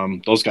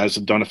those guys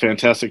have done a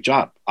fantastic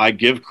job. I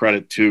give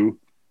credit to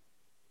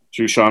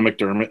Sean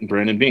McDermott and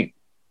Brandon Bean.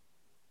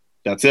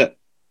 That's it.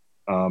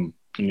 And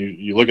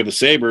you look at the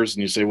Sabres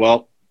and you say,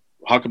 well,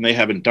 how come they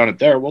haven't done it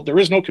there? Well, there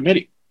is no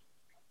committee,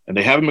 and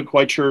they haven't been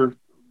quite sure,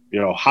 you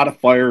know, how to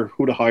fire,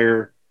 who to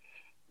hire.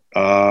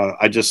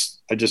 I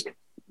just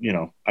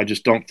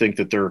don't think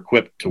that they're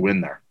equipped to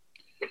win there.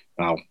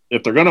 Now,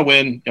 if they're going to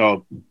win, you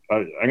know,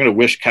 I'm going to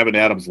wish Kevyn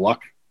Adams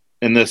luck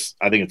in this.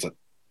 I think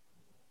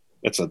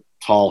it's a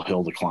tall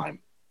hill to climb,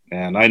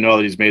 and I know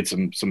that he's made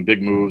some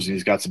big moves. And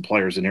he's got some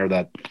players in here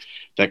that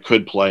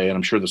could play, and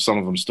I'm sure that some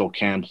of them still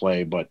can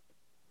play. But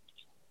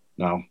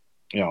no,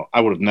 you know, I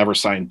would have never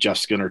signed Jeff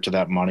Skinner to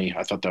that money.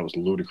 I thought that was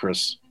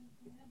ludicrous.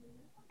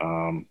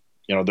 You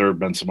know, there have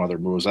been some other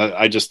moves.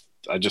 I just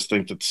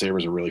think that the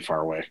Sabres are really far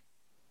away.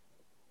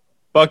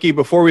 Bucky,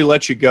 before we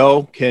let you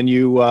go, can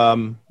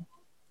you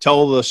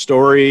tell the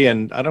story?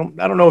 And I don't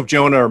know if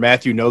Jonah or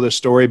Matthew know this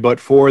story, but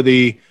for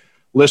the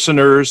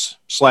listeners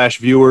 /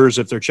 viewers,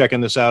 if they're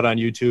checking this out on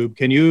YouTube,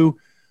 can you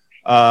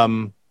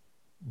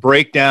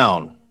break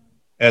down,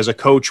 as a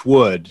coach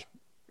would,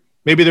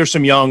 maybe there's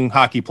some young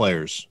hockey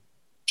players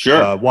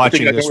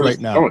watching this right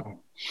now.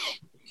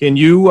 Can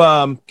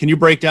you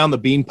break down the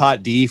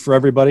Beanpot D for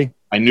everybody?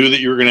 I knew that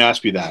you were going to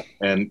ask me that.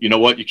 And you know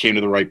what? You came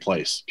to the right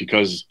place,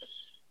 because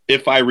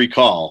if I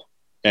recall,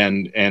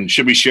 and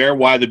should we share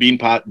why the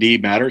Beanpot D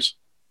matters?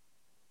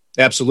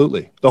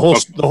 Absolutely. The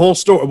whole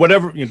story,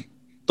 whatever,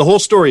 the whole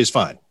story is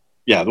fine.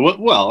 Yeah.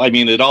 Well, I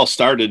mean, it all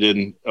started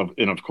in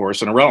of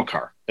course, in a rental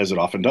car, as it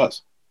often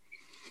does.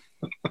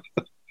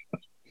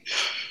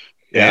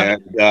 Yeah.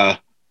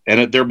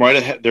 And there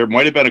might have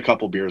been a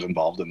couple beers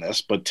involved in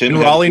this, but Tim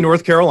in Raleigh,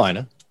 North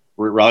Carolina.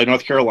 We're at Raleigh,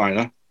 North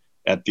Carolina,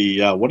 at the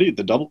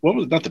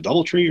not the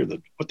Double Tree, or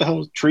what the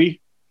hell tree?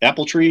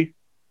 Apple Tree?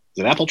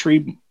 Is it Apple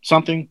Tree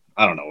something?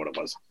 I don't know what it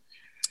was.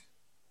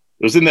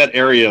 It was in that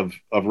area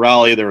of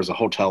Raleigh. There was a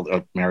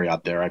hotel,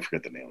 Marriott there. I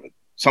forget the name of it.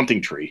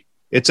 Something Tree.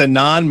 It's a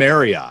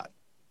non-Marriott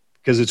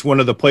because it's one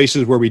of the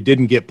places where we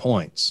didn't get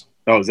points.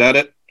 Oh, is that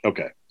it?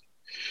 Okay.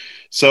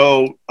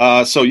 So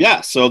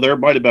there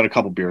might have been a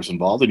couple beers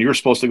involved, and you were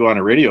supposed to go on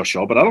a radio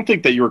show, but I don't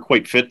think that you were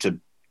quite fit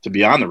to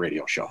be on the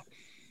radio show.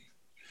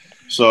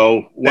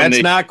 So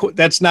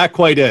that's not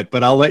quite it,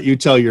 but I'll let you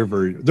tell your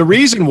version. The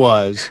reason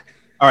was,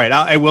 all right,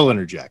 I will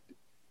interject.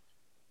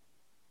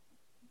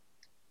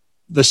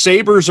 The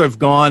Sabres have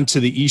gone to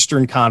the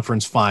Eastern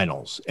Conference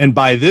Finals, and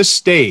by this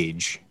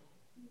stage,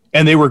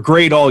 and they were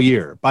great all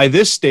year. By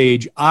this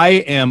stage, I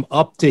am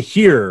up to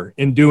here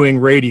in doing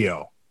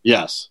radio.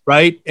 Yes.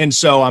 Right. And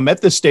so I'm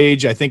at the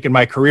stage, I think, in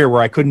my career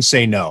where I couldn't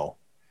say no.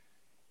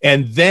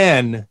 And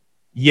then,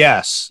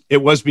 yes, it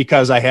was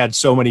because I had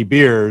so many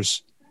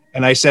beers,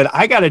 and I said,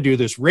 I got to do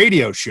this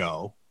radio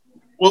show.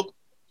 Well,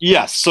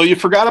 yes. So you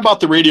forgot about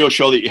the radio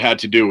show that you had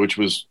to do, which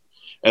was,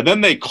 and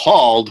then they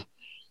called,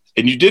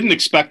 and you didn't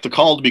expect the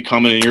call to be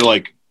coming, and you're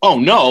like, oh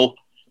no,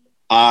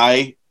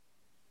 I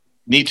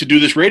need to do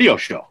this radio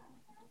show.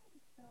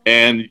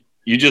 And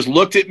you just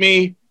looked at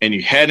me and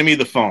you handed me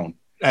the phone.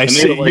 I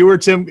see you were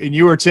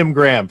Tim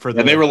Graham for that.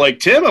 And they were like,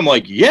 Tim? I'm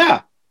like,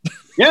 yeah.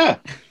 They're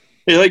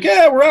like,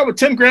 yeah, we're out with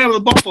Tim Graham of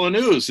the Buffalo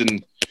News.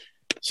 And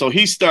so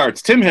he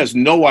starts. Tim has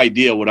no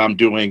idea what I'm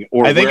doing.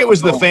 I think it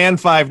was the Fan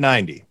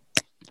 590.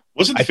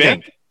 Was it the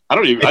Fan?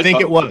 I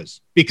think it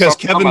was because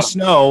Kevin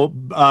Snow,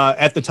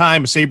 at the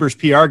time, a Sabres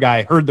PR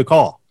guy, heard the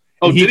call.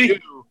 Oh, did he?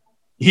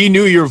 He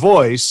knew your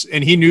voice,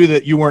 and he knew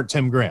that you weren't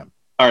Tim Graham.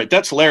 All right,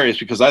 that's hilarious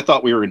because I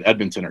thought we were in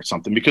Edmonton or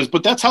something.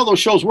 But that's how those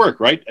shows work,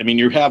 right? I mean,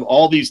 you have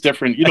all these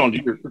different.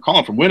 You're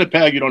calling from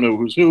Winnipeg. You don't know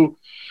who's who.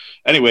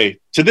 Anyway,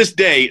 to this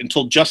day,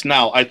 until just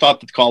now, I thought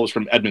the call was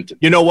from Edmonton.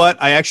 You know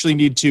what? I actually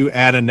need to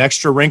add an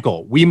extra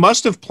wrinkle. We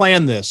must have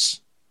planned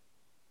this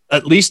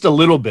at least a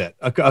little bit,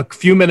 a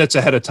few minutes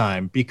ahead of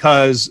time,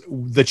 because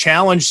the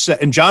challenge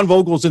and John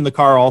Vogel's in the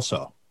car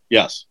also.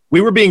 Yes,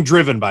 we were being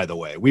driven. By the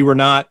way, we were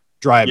not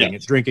driving.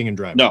 It's drinking and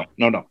driving.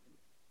 No.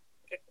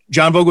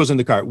 John Vogel's in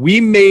the car.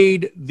 We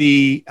made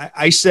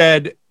I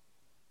said,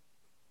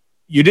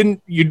 we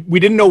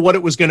didn't know what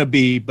it was going to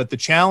be, but the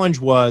challenge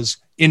was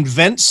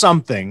invent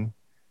something.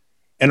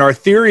 And our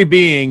theory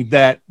being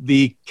that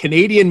the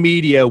Canadian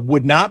media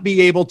would not be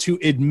able to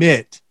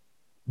admit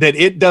that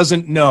it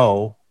doesn't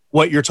know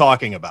what you're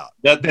talking about,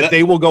 that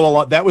they will go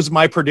along. That was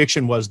my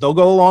prediction, was they'll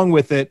go along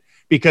with it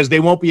because they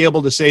won't be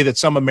able to say that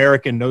some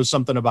American knows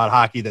something about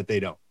hockey that they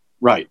don't.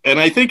 Right. And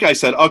I think I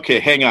said,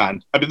 okay, hang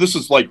on. I mean, this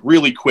is like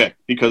really quick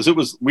because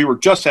we were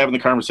just having the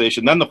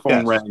conversation. Then the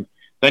phone rang.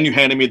 Then you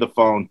handed me the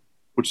phone,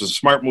 which is a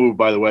smart move,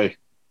 by the way,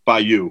 by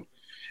you.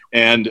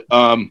 And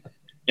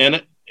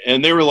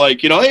they were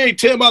like, hey,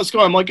 Tim, how's it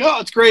going? I'm like,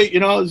 oh, it's great.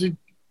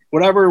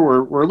 Whatever.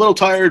 We're a little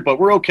tired, but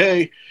we're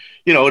okay.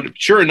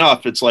 Sure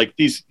enough, it's like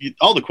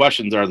all the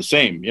questions are the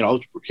same.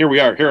 Here we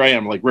are. Here I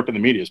am, like ripping the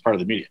media as part of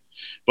the media.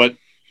 But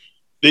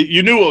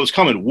you knew what was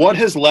coming. What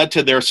has led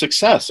to their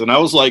success? And I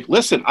was like,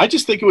 listen, I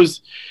just think it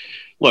was,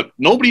 look,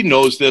 nobody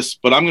knows this,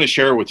 but I'm going to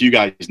share it with you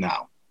guys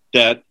now,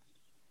 that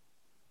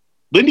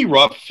Lindy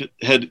Ruff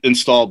had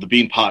installed the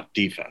Beanpot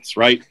defense,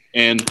 right?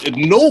 And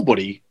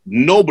nobody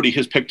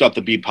has picked up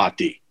the Beanpot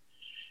D.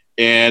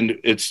 And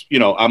it's,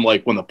 I'm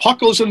like, when the puck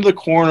goes into the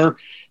corner,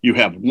 you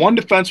have one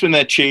defenseman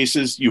that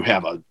chases, you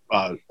have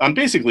I'm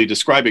basically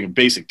describing a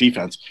basic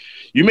defense.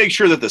 You make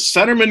sure that the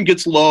centerman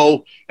gets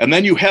low, and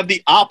then you have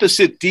the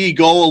opposite D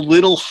go a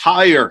little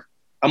higher.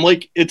 I'm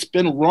like, it's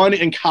been run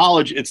in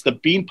college. It's the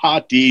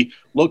Beanpot D,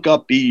 look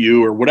up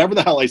BU, or whatever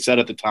the hell I said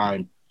at the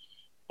time.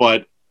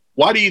 But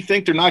why do you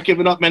think they're not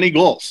giving up many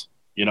goals?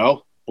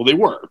 Well, they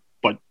were.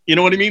 But you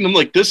know what I mean? I'm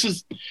like, this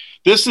has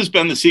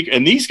been the secret.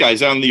 And these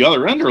guys on the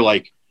other end are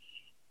like,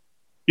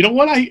 you know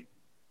what? I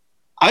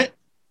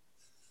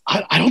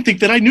don't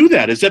think that I knew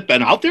that. Has it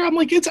been out there? I'm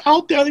like, it's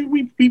out there.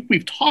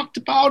 We've talked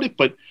about it,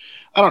 but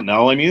I don't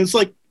know. I mean, it's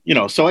like,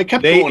 so I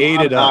kept going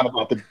on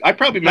about I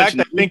probably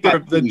mentioned. I think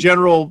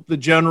the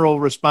general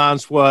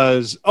response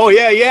was, oh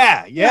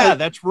yeah,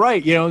 that's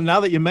right.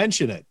 Now that you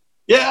mention it.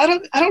 Yeah,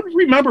 I don't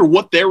remember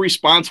what their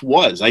response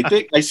was. I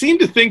seem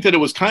to think that it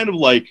was kind of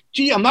like,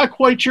 gee, I'm not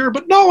quite sure,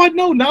 but no, I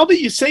know now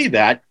that you say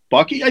that,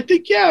 Bucky, I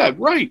think, yeah,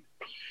 right.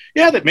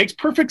 Yeah, that makes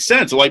perfect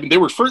sense. Like they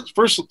were first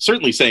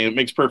certainly saying it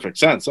makes perfect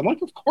sense. I'm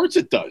like, of course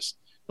it does.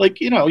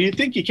 Like, you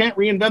think you can't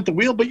reinvent the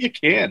wheel, but you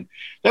can.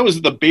 That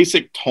was the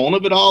basic tone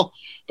of it all.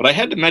 But I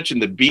had to mention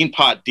the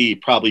Beanpot D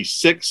probably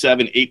 6,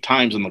 7, 8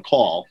 times in the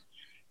call.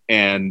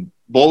 And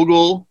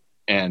Bogle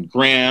and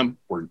Graham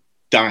were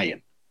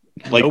dying.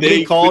 Like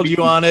nobody called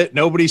you on it.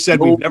 Nobody said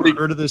we've never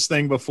heard of this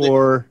thing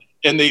before.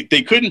 And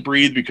they couldn't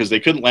breathe because they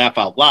couldn't laugh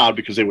out loud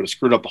because they would have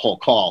screwed up the whole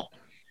call.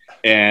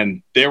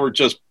 And they were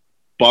just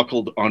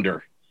buckled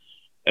under.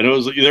 And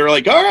they were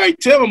like, all right,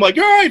 Tim. I'm like,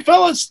 all right,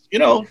 fellas,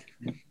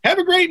 have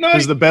a great night. It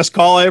was the best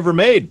call I ever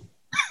made.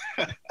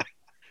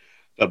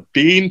 The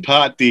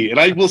Beanpot D. And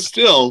I will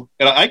still,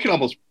 and I can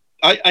almost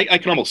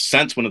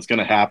sense when it's going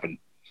to happen.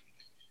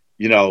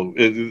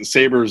 The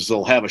Sabres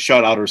will have a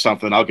shutout or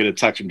something. I'll get a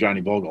text from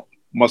Johnny Bogle.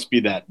 Must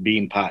be that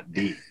Beanpot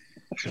D.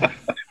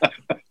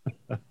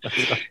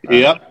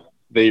 Yep.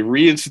 They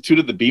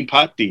reinstituted the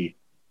Beanpot D.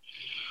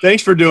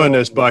 Thanks for doing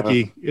this,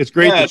 Bucky. It's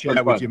great to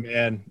chat with you,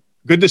 man.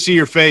 Good to see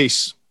your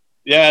face.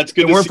 Yeah, it's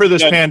good. If it weren't for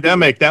this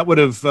pandemic, that would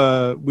have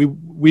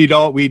we'd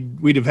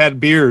have had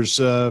beers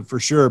for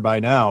sure by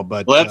now.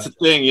 But that's the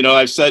thing,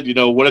 I've said,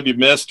 what have you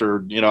missed?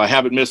 Or I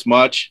haven't missed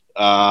much.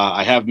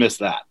 I have missed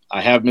that.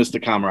 I have missed the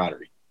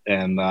camaraderie,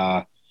 and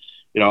I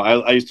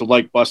used to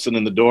like busting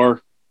in the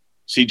door,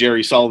 see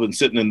Jerry Sullivan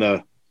sitting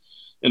in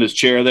his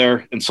chair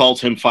there,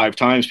 insult him 5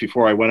 times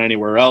before I went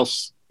anywhere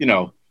else.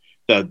 The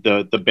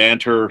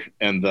banter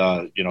and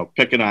the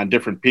picking on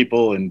different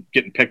people and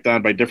getting picked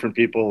on by different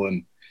people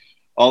and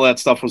all that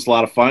stuff was a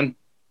lot of fun.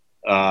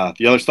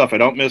 The other stuff I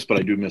don't miss, but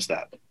I do miss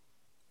that.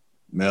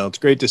 Well, it's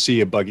great to see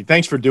you, Bucky.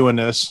 Thanks for doing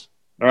this.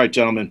 All right,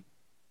 gentlemen.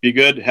 Be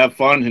good. Have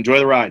fun. Enjoy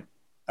the ride.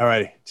 All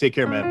right. Take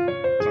care, man.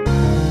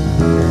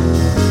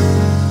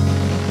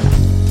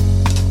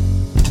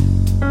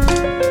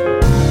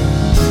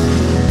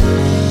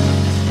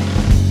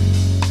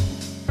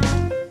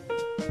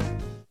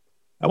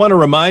 I want to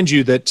remind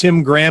you that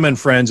Tim Graham and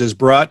Friends is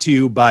brought to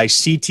you by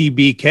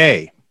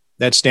CTBK.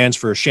 That stands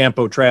for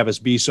Shampoo, Travis,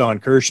 Besaw,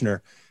 and Kirshner.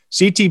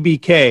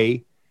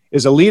 CTBK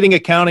is a leading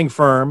accounting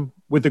firm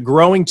with a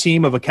growing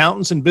team of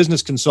accountants and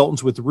business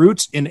consultants with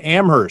roots in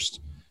Amherst.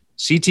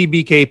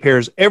 CTBK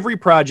pairs every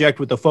project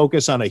with a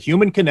focus on a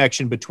human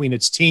connection between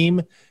its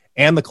team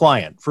and the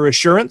client. For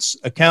assurance,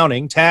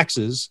 accounting,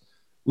 taxes,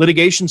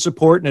 litigation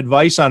support, and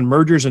advice on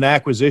mergers and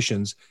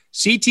acquisitions,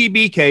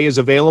 CTBK is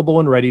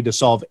available and ready to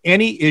solve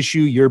any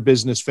issue your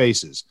business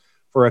faces.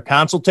 For a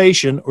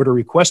consultation or to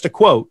request a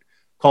quote,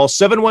 call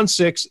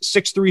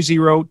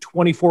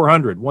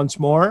 716-630-2400. Once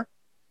more,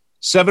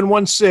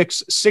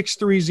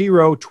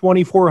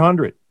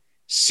 716-630-2400.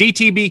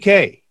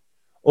 CTBK,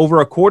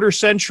 over a quarter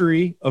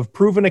century of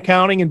proven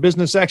accounting and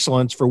business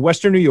excellence for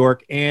Western New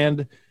York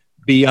and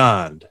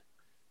beyond.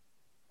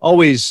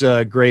 Always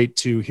great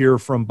to hear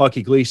from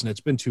Bucky Gleason. It's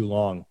been too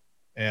long,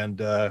 and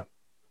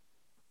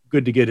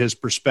good to get his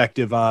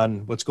perspective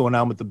on what's going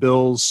on with the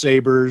Bills,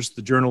 Sabres,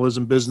 the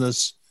journalism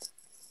business.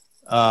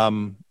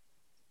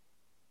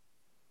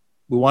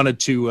 We wanted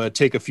to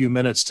take a few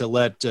minutes to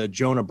let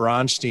Jonah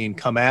Bronstein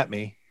come at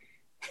me.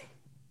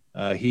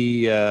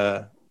 He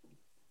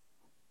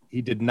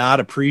did not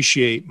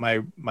appreciate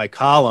my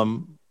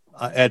column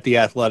at The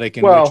Athletic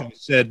in which I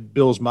said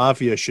Bills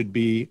Mafia should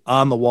be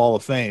on the Wall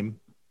of Fame.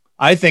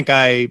 I think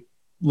I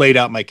laid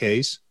out my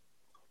case.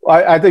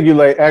 I think you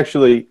laid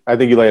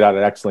out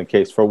an excellent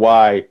case for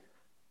why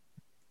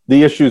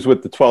the issues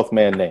with the 12th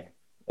man name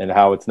and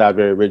how it's not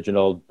very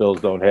original.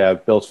 Bills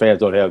fans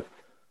don't have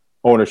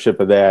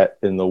ownership of that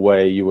in the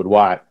way you would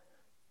want.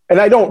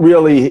 And I don't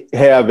really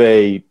have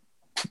a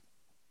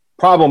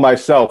problem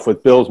myself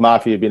with Bills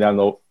Mafia being on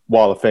the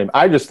Wall of Fame.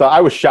 I just thought, I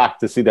was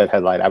shocked to see that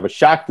headline. I was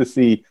shocked to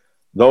see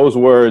those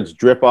words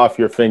drip off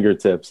your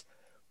fingertips.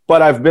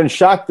 But I've been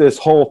shocked this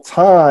whole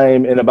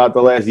time in about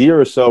the last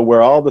year or so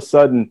where all of a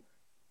sudden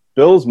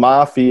Bills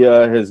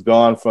Mafia has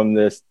gone from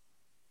this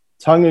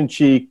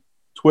tongue-in-cheek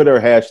Twitter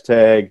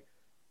hashtag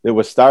that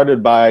was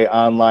started by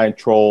online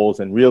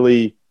trolls and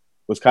really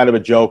was kind of a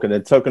joke and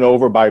then taken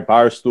over by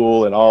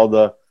Barstool and all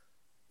the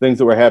things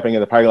that were happening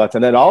in the parking lots.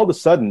 And then all of a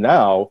sudden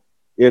now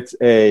it's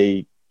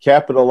a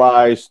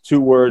capitalized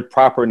 2-word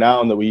proper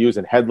noun that we use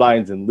in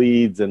headlines and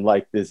leads. And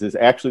like, this is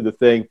actually the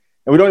thing.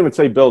 And we don't even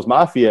say Bills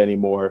Mafia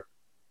anymore.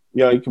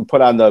 You can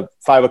put on the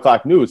 5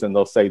 o'clock news and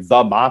they'll say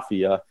the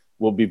Mafia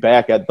will be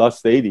back at the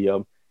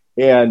stadium.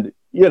 And,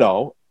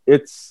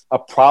 it's a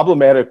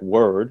problematic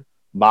word,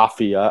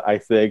 Mafia, I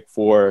think,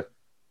 for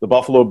the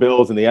Buffalo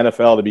Bills and the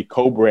NFL to be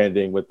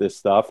co-branding with this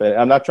stuff. And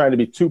I'm not trying to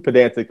be too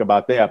pedantic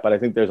about that, but I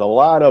think there's a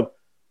lot of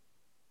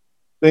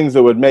things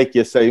that would make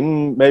you say,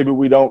 maybe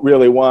we don't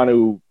really want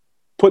to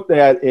put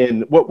that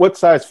in. What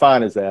size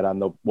font is that on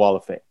the Wall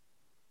of Fame?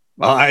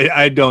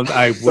 I don't.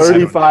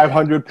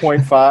 3,500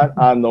 point font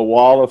on the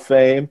Wall of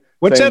Fame.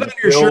 What's that on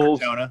your shirt,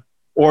 Jonah?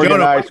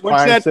 Organized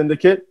crime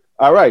syndicate.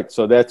 All right,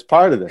 so that's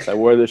part of this. I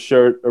wore this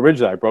shirt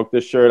originally. I broke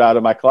this shirt out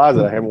of my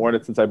closet. I haven't worn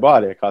it since I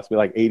bought it. It cost me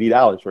like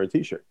 $80 for a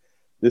T-shirt.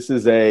 This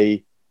is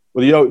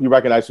you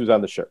recognize who's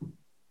on the shirt.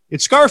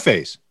 It's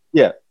Scarface.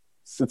 Yeah,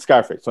 it's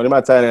Scarface. Tony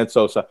Montana and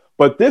Sosa.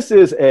 But this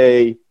is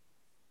a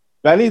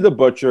Benny the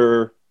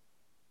Butcher,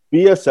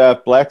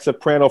 BSF, Black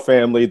Soprano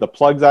Family, The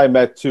Plugs I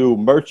Met Too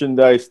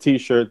merchandise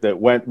T-shirt that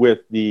went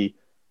with the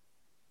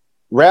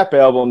rap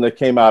album that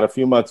came out a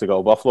few months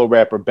ago, Buffalo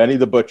rapper Benny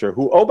the Butcher,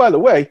 who, oh, by the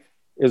way,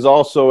 is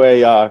also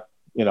a,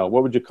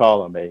 what would you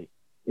call him? A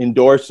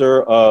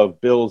endorser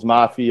of Bill's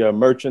Mafia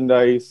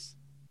merchandise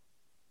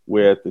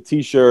with the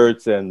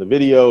T-shirts and the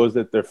videos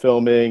that they're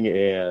filming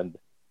and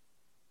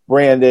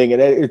branding.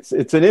 And it's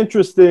an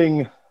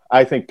interesting,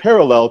 I think,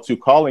 parallel to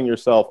calling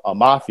yourself a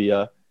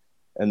mafia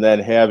and then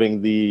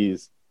having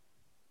these,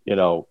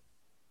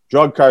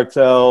 drug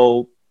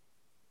cartel,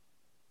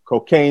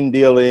 cocaine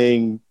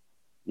dealing,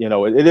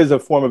 it is a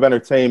form of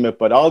entertainment,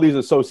 but all these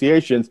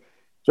associations.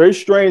 It's very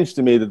strange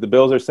to me that the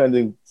Bills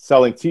are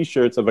selling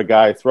T-shirts of a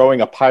guy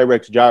throwing a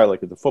Pyrex jar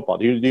like it's a football.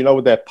 Do you know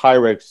what that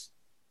Pyrex?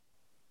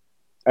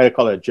 I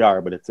call it a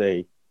jar, but it's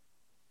a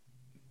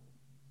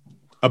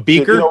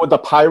beaker. Do you know what the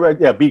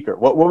Pyrex? Yeah, beaker.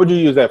 What would you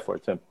use that for,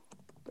 Tim?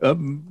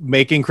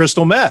 Making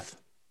crystal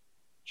meth.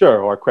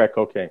 Sure, or crack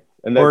cocaine.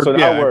 And then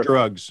now we're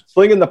drugs.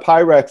 Slinging the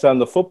Pyrex on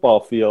the football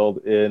field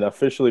in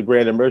officially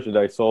branded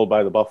merchandise sold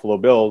by the Buffalo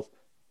Bills,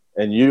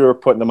 and you're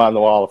putting them on the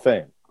Wall of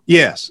Fame.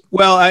 Yes.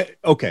 Well,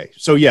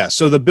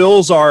 So the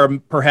Bills are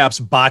perhaps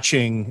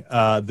botching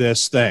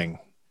this thing.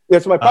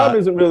 Yes, my problem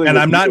isn't really. And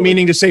I'm not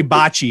meaning to say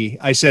botchy.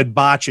 I said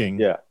botching.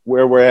 Yeah,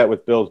 where we're at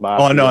with Bills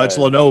Mafia. Oh, no, it's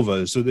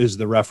Lenovo. So this is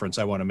the reference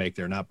I want to make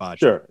there, not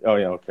botching. Sure. Oh,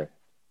 yeah, okay.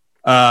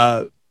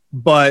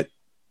 But,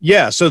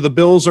 yeah, so the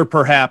Bills are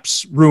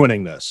perhaps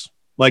ruining this.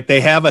 Like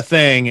they have a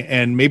thing,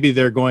 and maybe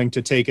they're going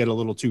to take it a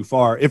little too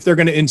far. If they're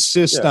going to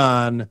insist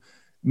on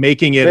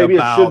making it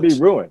about, it should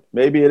be ruined.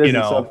 Maybe it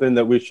isn't something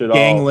that we should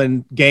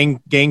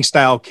gang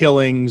style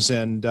killings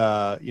and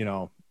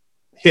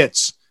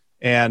hits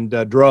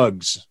and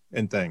drugs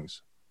and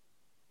things.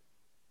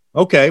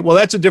 Okay, well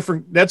that's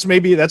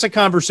a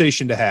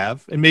conversation to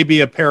have, and maybe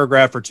a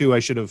paragraph or two I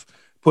should have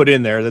put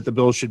in there that the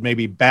Bills should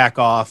maybe back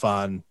off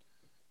on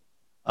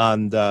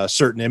the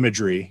certain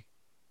imagery.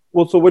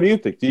 Well, so what do you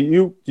think?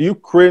 Do you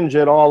cringe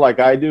at all like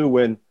I do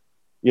when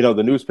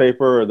the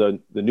newspaper or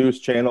the news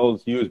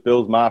channels use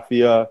Bills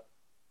Mafia,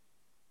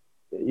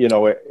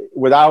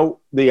 without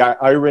the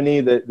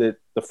irony that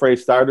the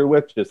phrase started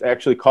with, just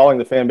actually calling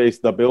the fan base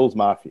the Bills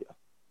Mafia?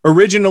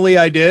 Originally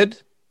I did,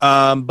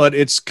 but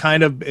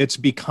it's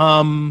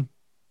become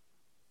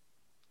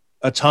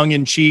a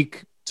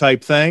tongue-in-cheek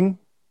type thing,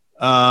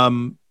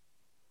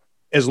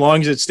 as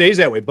long as it stays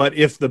that way. But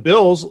if the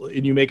Bills,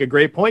 and you make a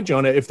great point,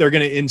 Jonah, if they're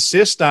going to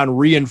insist on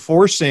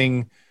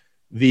reinforcing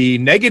the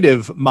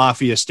negative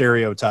mafia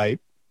stereotype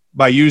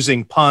by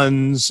using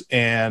puns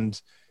and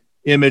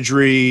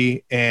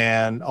imagery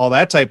and all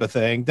that type of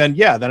thing, then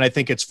I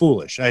think it's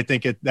foolish. I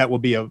think that will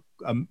be a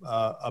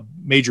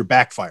major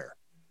backfire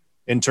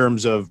in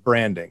terms of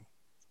branding.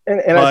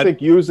 And I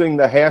think using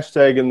the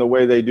hashtag in the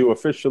way they do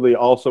officially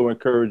also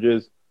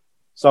encourages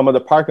some of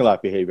the parking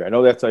lot behavior. I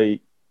know that's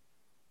a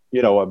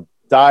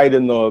died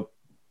in the,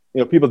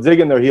 people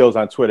digging their heels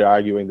on Twitter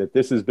arguing that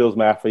this is Bills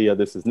Mafia,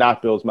 this is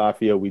not Bills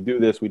Mafia, we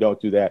do this, we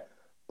don't do that.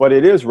 But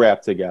it is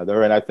wrapped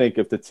together. And I think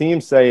if the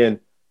team's selling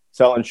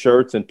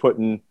shirts and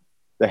putting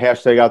the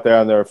hashtag out there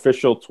on their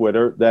official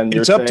Twitter, then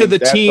it's up to the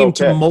team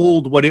to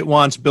mold what it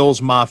wants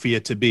Bills Mafia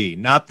to be,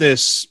 not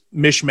this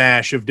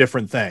mishmash of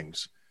different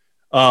things,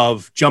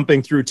 of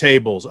jumping through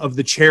tables, of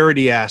the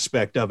charity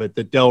aspect of it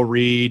that Del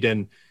Reed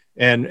and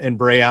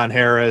Brayon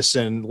Harris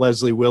and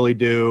Leslie Willie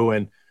do,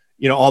 and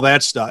all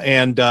that stuff.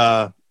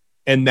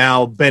 And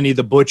now Benny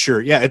the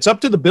Butcher. Yeah, it's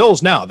up to the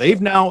Bills now. They've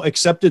now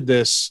accepted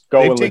this.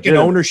 They've taken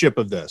ownership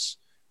of this.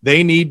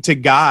 They need to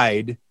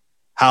guide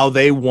how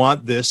they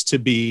want this to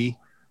be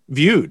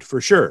viewed, for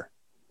sure.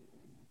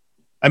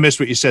 I missed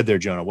what you said there,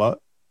 Jonah.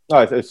 What?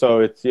 Oh,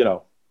 so it's,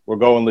 we're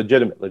going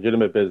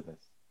legitimate business.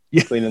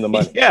 Yeah. Cleaning the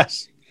money.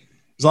 Yes.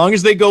 As long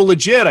as they go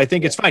legit, I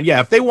think it's fine.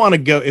 Yeah,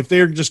 if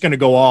they're just going to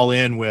go all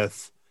in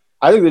with.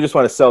 I think they just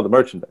want to sell the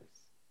merchandise.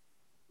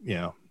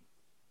 Yeah.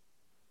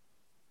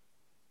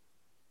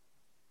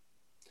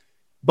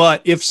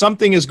 But if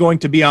something is going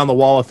to be on the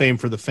Wall of Fame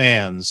for the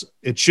fans,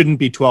 it shouldn't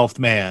be 12th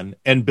man.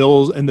 And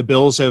the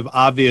Bills have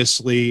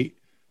obviously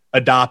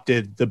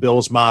adopted the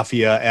Bills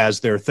Mafia as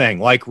their thing,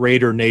 like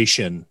Raider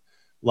Nation.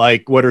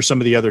 Like, what are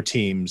some of the other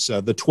teams?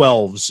 The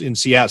 12s in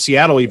Seattle.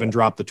 Seattle even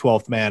dropped the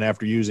 12th man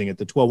after using it.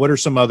 The 12. What are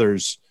some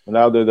others?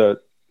 Now they're the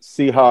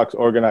Seahawks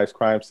Organized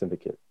Crime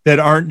Syndicate. That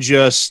aren't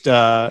just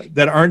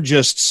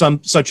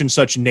some such and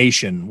such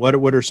nation. What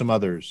are some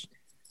others?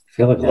 I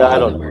feel like I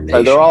don't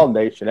know. They're all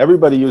nation.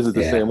 Everybody uses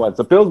the same ones.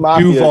 The Bills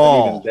Mafia isn't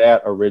even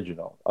that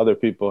original. Other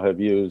people have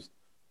used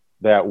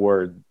that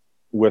word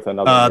with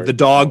another word. The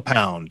Dog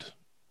Pound.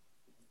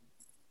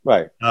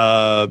 Right.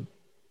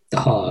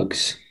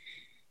 Dogs.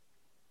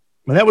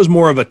 Well, that was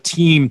more of a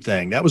team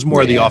thing. That was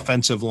more of the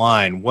offensive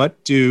line.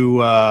 What do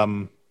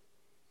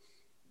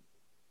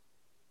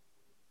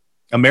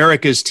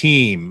America's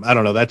team. I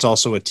don't know. That's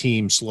also a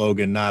team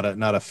slogan, not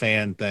a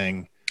fan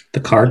thing. The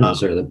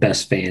Cardinals are the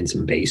best fans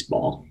in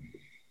baseball.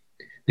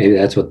 Maybe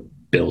that's what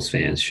Bills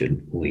fans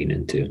should lean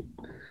into.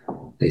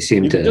 They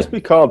seem to just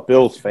be called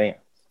Bills fans.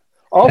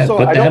 Also,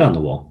 put that on the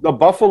wall. The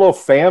Buffalo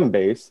fan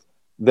base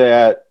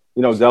that,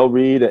 Del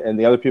Reed and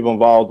the other people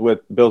involved with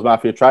Bills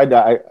Mafia tried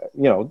to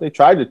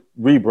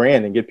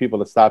rebrand and get people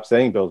to stop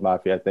saying Bills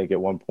Mafia, I think, at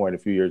one point a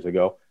few years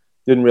ago.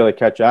 Didn't really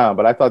catch on,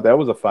 but I thought that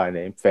was a fine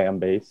name, fan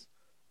base.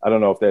 I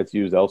don't know if that's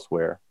used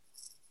elsewhere.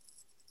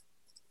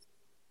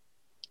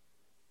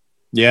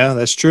 Yeah,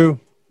 that's true.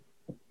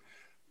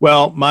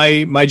 Well,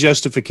 my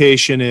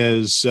justification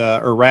is,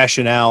 or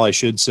rationale, I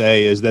should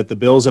say, is that the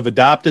Bills have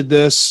adopted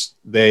this.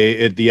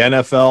 The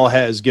NFL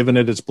has given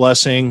it its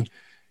blessing,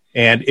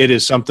 and it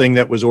is something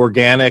that was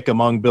organic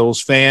among Bills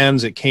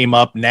fans. It came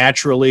up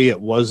naturally. It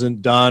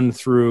wasn't done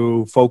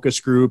through focus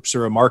groups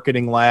or a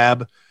marketing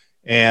lab.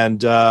 And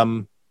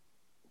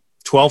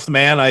 12th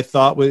man, I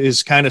thought,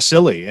 is kind of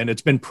silly, and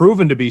it's been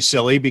proven to be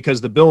silly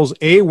because the Bills,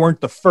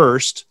 weren't the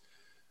first.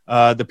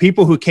 The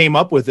people who came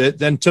up with it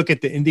then took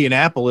it to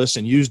Indianapolis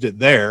and used it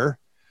there,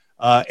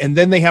 and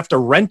then they have to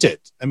rent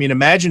it. I mean,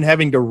 imagine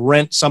having to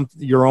rent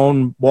your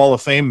own Wall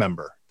of Fame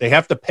member. They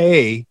have to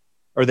pay,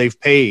 or they've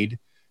paid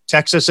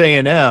Texas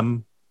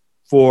A&M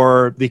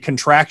for the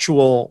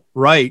contractual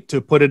right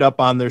to put it up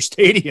on their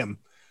stadium,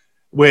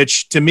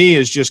 which to me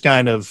is just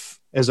kind of,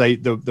 as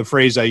the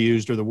phrase I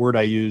used, or the word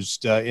I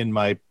used in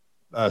my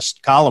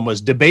column,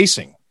 was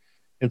debasing.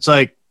 It's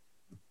like,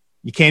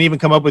 you can't even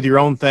come up with your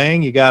own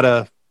thing. You got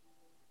to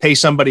pay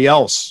somebody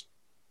else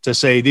to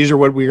say, these are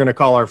what we're going to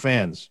call our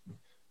fans.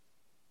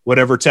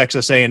 Whatever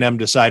Texas A&M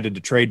decided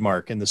to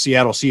trademark, and the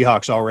Seattle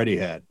Seahawks already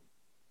had.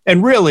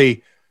 And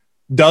really,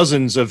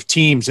 dozens of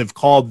teams have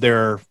called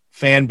their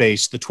fan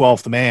base the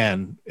 12th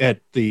man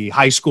at the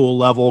high school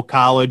level,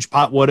 college,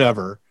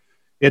 whatever.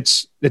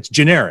 It's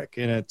generic,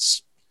 and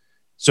it's,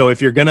 so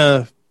if you're going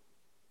to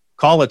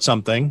call it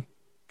something,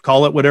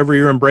 call it whatever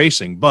you're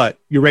embracing. But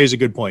you raise a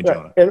good point,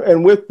 Jonah.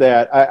 And with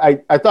that,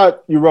 I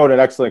thought you wrote an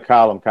excellent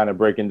column kind of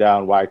breaking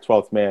down why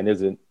 12th man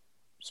isn't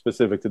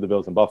specific to the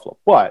Bills in Buffalo.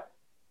 But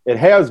it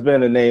has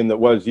been a name that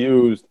was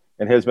used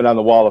and has been on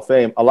the Wall of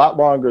Fame a lot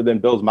longer than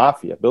Bills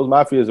Mafia. Bills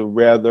Mafia is a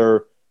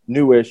rather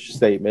newish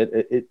statement.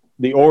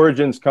 The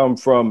origins come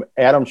from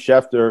Adam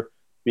Schefter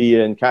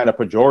being kind of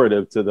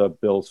pejorative to the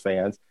Bills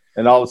fans.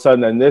 And all of a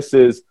sudden, and this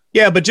is,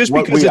 yeah, but just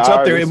because it's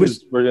up there,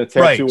 we're going to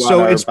tattoo on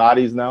our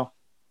bodies now.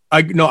 I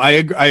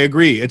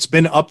agree. It's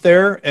been up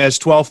there as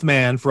 12th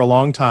man for a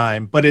long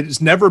time, but it's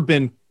never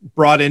been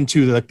brought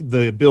into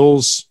the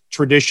Bills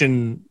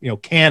tradition,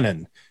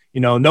 canon.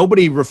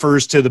 Nobody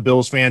refers to the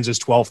Bills fans as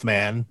 12th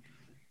man.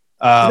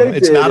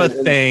 It's not a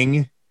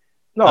thing.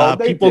 No,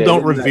 people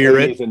don't revere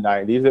it. In the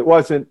 80s and 90s, it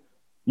wasn't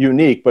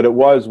unique, but it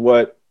was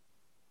what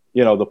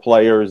the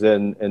players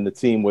and the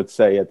team would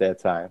say at that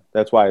time.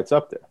 That's why it's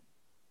up there.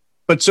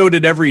 But so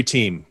did every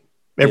team.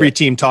 Every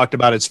team talked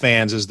about its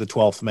fans as the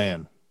 12th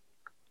man.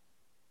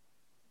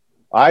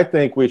 I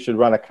think we should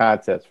run a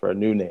contest for a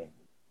new name.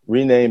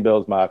 Rename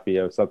Bills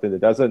Mafia, something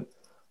that doesn't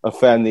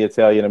offend the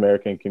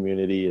Italian-American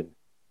community and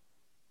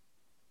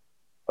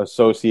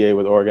associate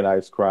with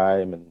organized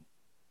crime. And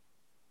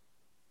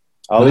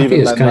I'll Mafia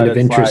even is kind of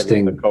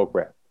interesting. The Coke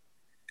rap.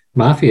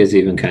 Mafia is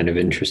even kind of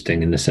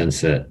interesting in the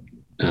sense that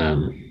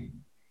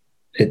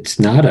it's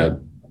not a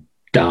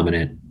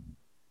dominant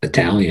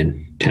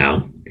Italian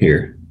town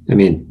here. I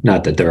mean,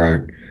 not that there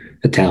aren't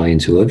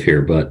Italians who live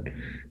here, but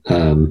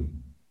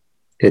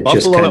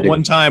Buffalo at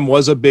one time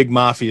was a big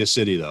mafia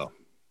city, though.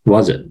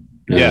 Was it?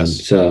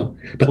 Yes.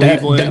 But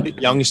Cleveland,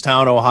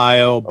 Youngstown,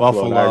 Ohio,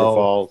 Buffalo, Niagara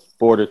Falls,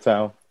 border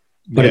town.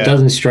 But it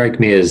doesn't strike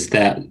me as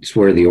that's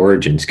where the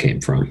origins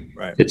came from.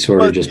 Right. It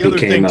sort of just became. The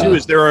other thing too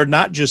is there are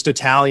not just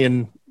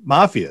Italian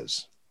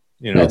mafias.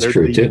 That's there's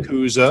true the too.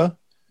 Yakuza.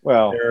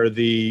 Well, there are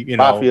the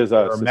mafias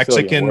there are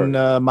Mexican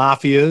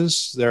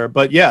mafias.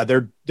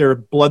 They're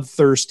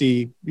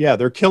bloodthirsty. Yeah,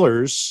 they're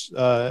killers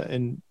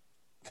and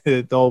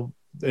drug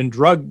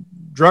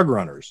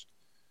runners.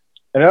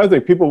 And another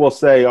thing, people will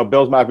say, "Oh,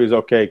 Bills Mafia is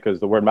okay because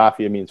the word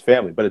mafia means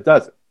family," but it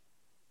doesn't.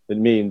 It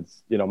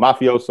means,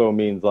 mafioso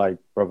means like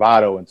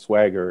bravado and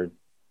swagger,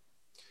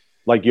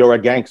 like you're a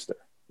gangster.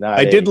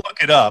 I did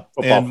look it up,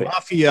 and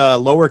mafia,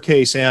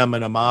 lowercase m,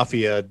 and a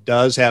mafia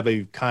does have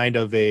a kind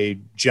of a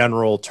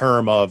general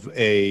term of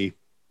an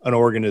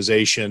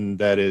organization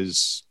that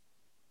is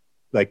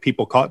like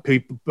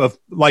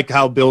like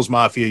how Bills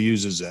Mafia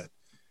uses it.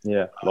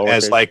 Yeah,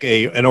 as like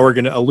a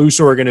loose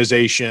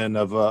organization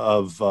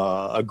of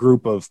a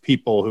group of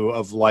people who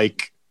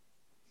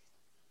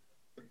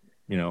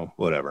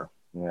whatever.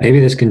 Yeah. Maybe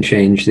this can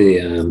change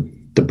the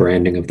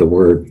branding of the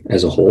word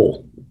as a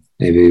whole.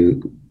 Maybe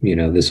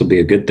this will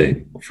be a good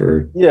thing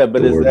for. Yeah,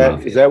 but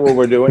is that what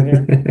we're doing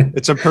here?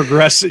 It's a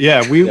progressive.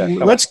 Yeah,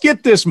 let's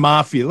get this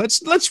mafia.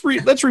 Let's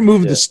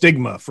remove the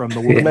stigma from the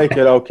word. We'll make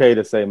it okay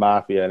to say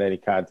mafia in any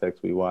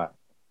context we want.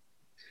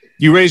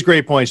 You raise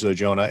great points, though,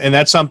 Jonah, and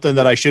that's something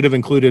that I should have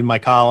included in my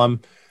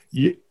column.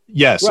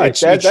 Yes, Right. it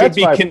should That's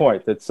be my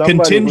point. That somebody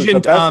who's the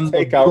contingent best on the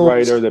takeout Bills.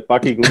 writer that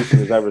Bucky Gleason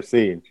has ever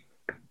seen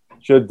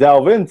should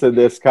delve into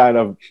this kind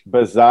of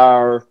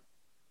bizarre.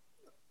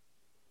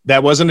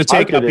 That wasn't a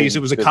takeout Marketing piece; it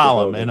was a that the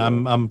column, Bills and are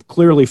doing. I'm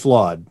clearly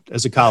flawed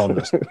as a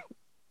columnist.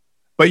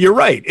 But you're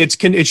right;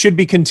 it should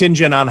be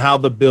contingent on how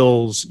the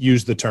Bills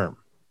use the term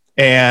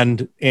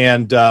and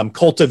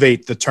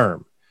cultivate the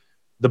term.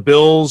 The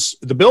Bills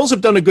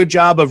have done a good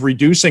job of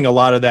reducing a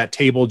lot of that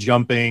table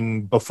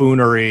jumping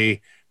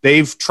buffoonery.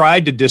 They've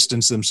tried to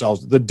distance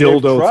themselves, the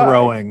dildo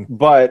throwing.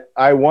 But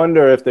I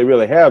wonder if they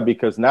really have,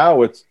 because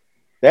now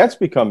that's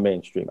become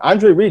mainstream.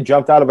 Andre Reed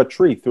jumped out of a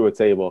tree through a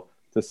table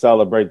to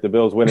celebrate the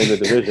Bills winning the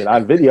division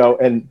on video,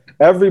 and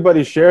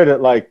everybody shared it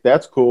like,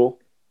 that's cool.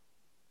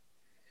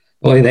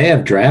 Well, they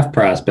have draft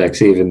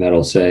prospects even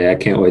that'll say, I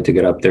can't wait to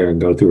get up there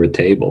and go through a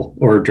table.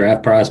 Or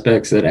draft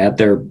prospects that at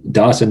their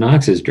Dawson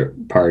Knox's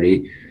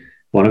party,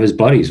 one of his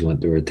buddies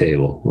went through a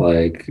table.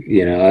 Like,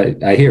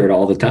 I hear it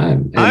all the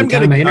time. I'm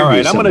going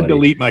to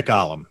delete my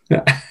column.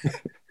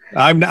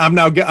 I'm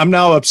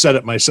now upset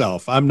at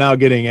myself. I'm now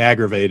getting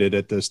aggravated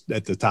at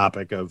the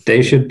topic of.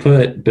 They should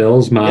put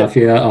Bills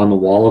Mafia on the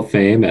Wall of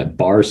Fame at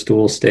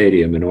Barstool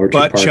Stadium in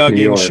Orchard Park,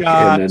 New York.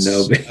 Shots,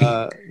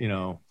 and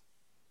then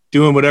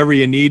doing whatever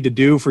you need to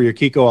do for your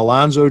Kiko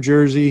Alonso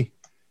jersey.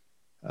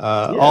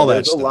 All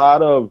that stuff. There's a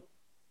lot of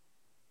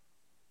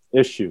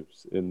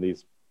issues in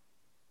these.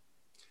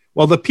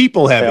 Well, the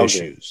people have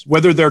issues,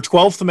 whether they're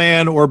 12th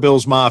Man or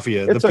Bills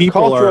Mafia. It's the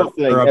people a cultural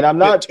thing, and I'm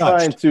not touched.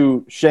 trying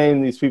to shame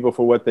these people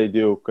for what they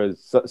do,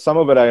 because some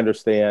of it I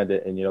understand,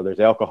 and there's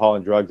alcohol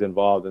and drugs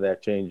involved, and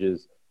that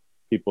changes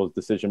people's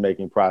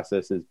decision-making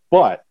processes.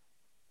 But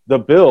the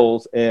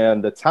Bills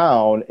and the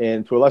town,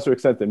 and to a lesser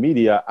extent the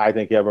media, I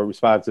think have a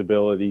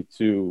responsibility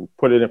to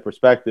put it in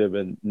perspective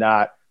and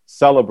not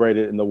celebrate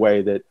it in the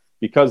way that,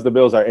 because the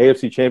Bills are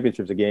AFC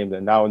Championships game,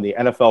 and now in the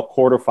NFL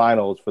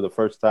quarterfinals for the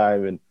first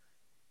time in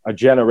a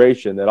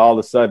generation, that all of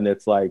a sudden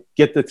it's like,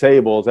 get the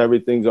tables,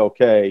 everything's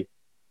okay,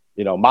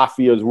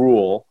 mafias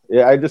rule.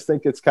 Yeah, I just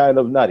think it's kind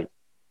of nutty.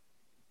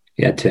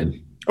 Yeah,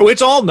 Tim. Oh,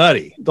 it's all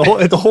nutty.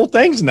 The whole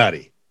thing's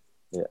nutty.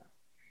 Yeah.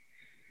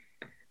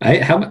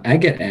 I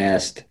get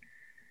asked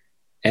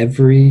it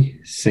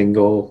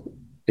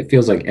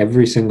feels like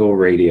every single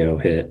radio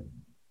hit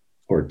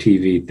or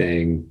TV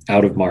thing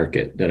out of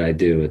market that I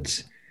do,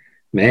 it's,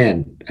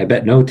 man, I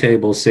bet no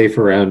table's safe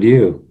around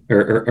you,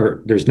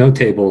 or there's no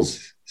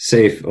tables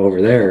safe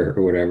over there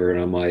or whatever.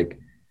 And I'm like,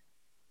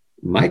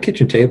 my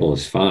kitchen table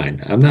is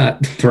fine. I'm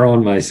not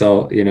throwing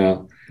myself,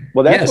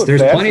 Well, yes,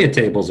 there's plenty of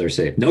tables are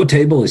safe. No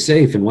table is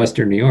safe in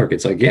Western New York.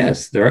 It's like,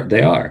 yes,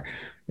 they are.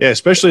 Yeah,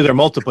 especially their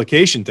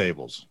multiplication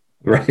tables.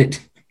 Right.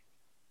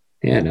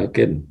 Yeah, no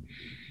kidding.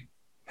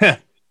 What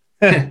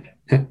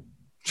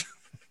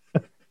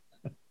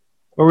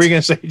were you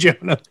going to say,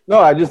 Jonah?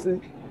 No,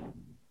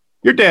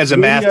 your dad's a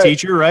math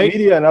teacher, right?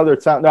 Media and other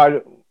town.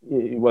 No,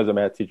 he was a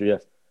math teacher,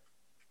 yes.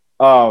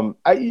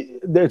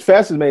 It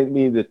fascinates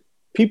me that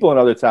people in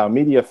other town,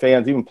 media,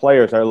 fans, even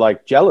players, are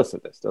like jealous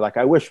of this. They're like,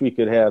 I wish we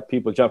could have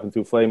people jumping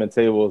through flaming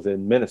tables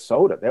in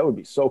Minnesota. That would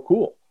be so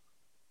cool.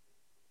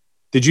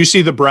 Did you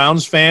see the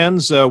Browns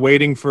fans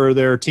waiting for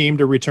their team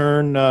to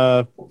return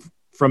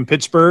from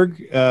Pittsburgh?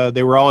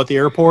 They were all at the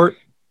airport.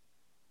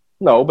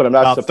 No, but I'm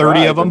not surprised.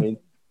 30 of them. I mean,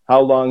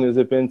 how long has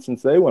it been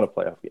since they won a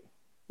playoff game?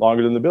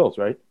 Longer than the Bills,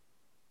 right?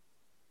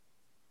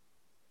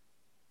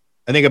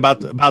 I think about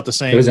the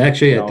same. It was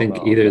actually, I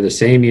think, either the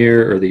same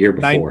year or the year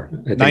before.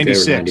 I think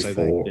 96, they were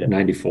 94, I think. Yeah.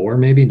 94,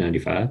 maybe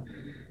 95.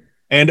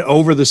 And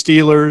over the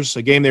Steelers,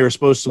 a game they were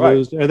supposed to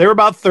lose. They were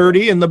about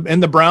 30, and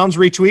the Browns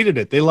retweeted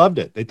it. They loved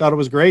it. They thought it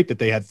was great that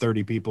they had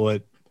 30 people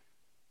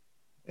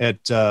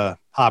at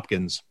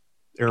Hopkins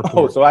Airport.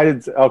 Oh, so I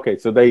didn't. Okay,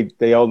 so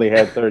they only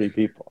had 30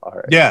 people. All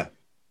right. Yeah.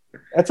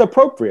 That's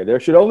appropriate.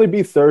 There should only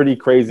be 30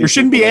 crazy. There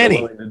shouldn't be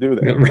any to do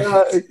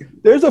that.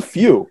 There's a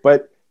few,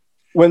 but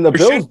when the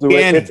Bills do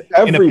it, it's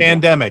every in a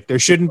pandemic. There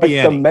shouldn't be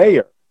any. The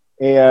mayor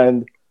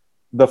and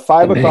the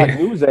 5 o'clock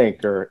news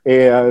anchor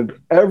and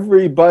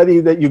everybody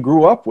that you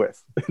grew up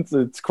with.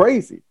 It's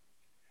crazy.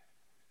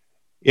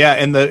 Yeah,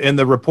 and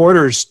the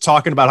reporters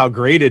talking about how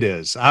great it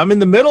is. I'm in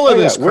the middle of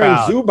this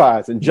crowd, wearing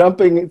Zubaz and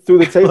jumping through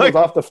the tables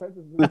off the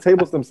fences to the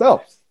tables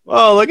themselves.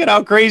 Oh, look at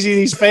how crazy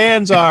these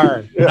fans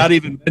are! Yeah. Not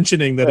even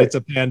mentioning that it's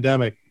a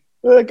pandemic.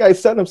 That guy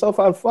setting himself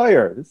on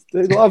fire.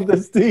 They love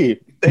this team.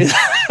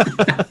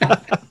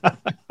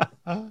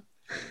 All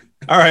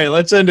right,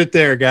 let's end it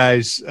there,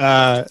 guys.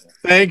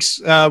 Thanks.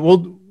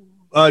 We'll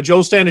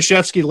Joel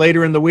Stanishevsky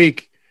later in the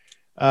week.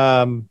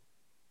 Good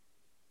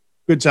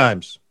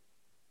times.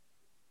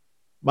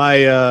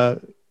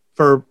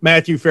 For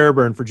Matthew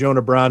Fairburn, for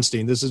Jonah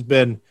Bronstein, this has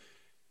been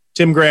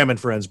Tim Graham and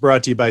Friends,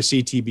 brought to you by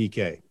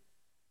CTBK.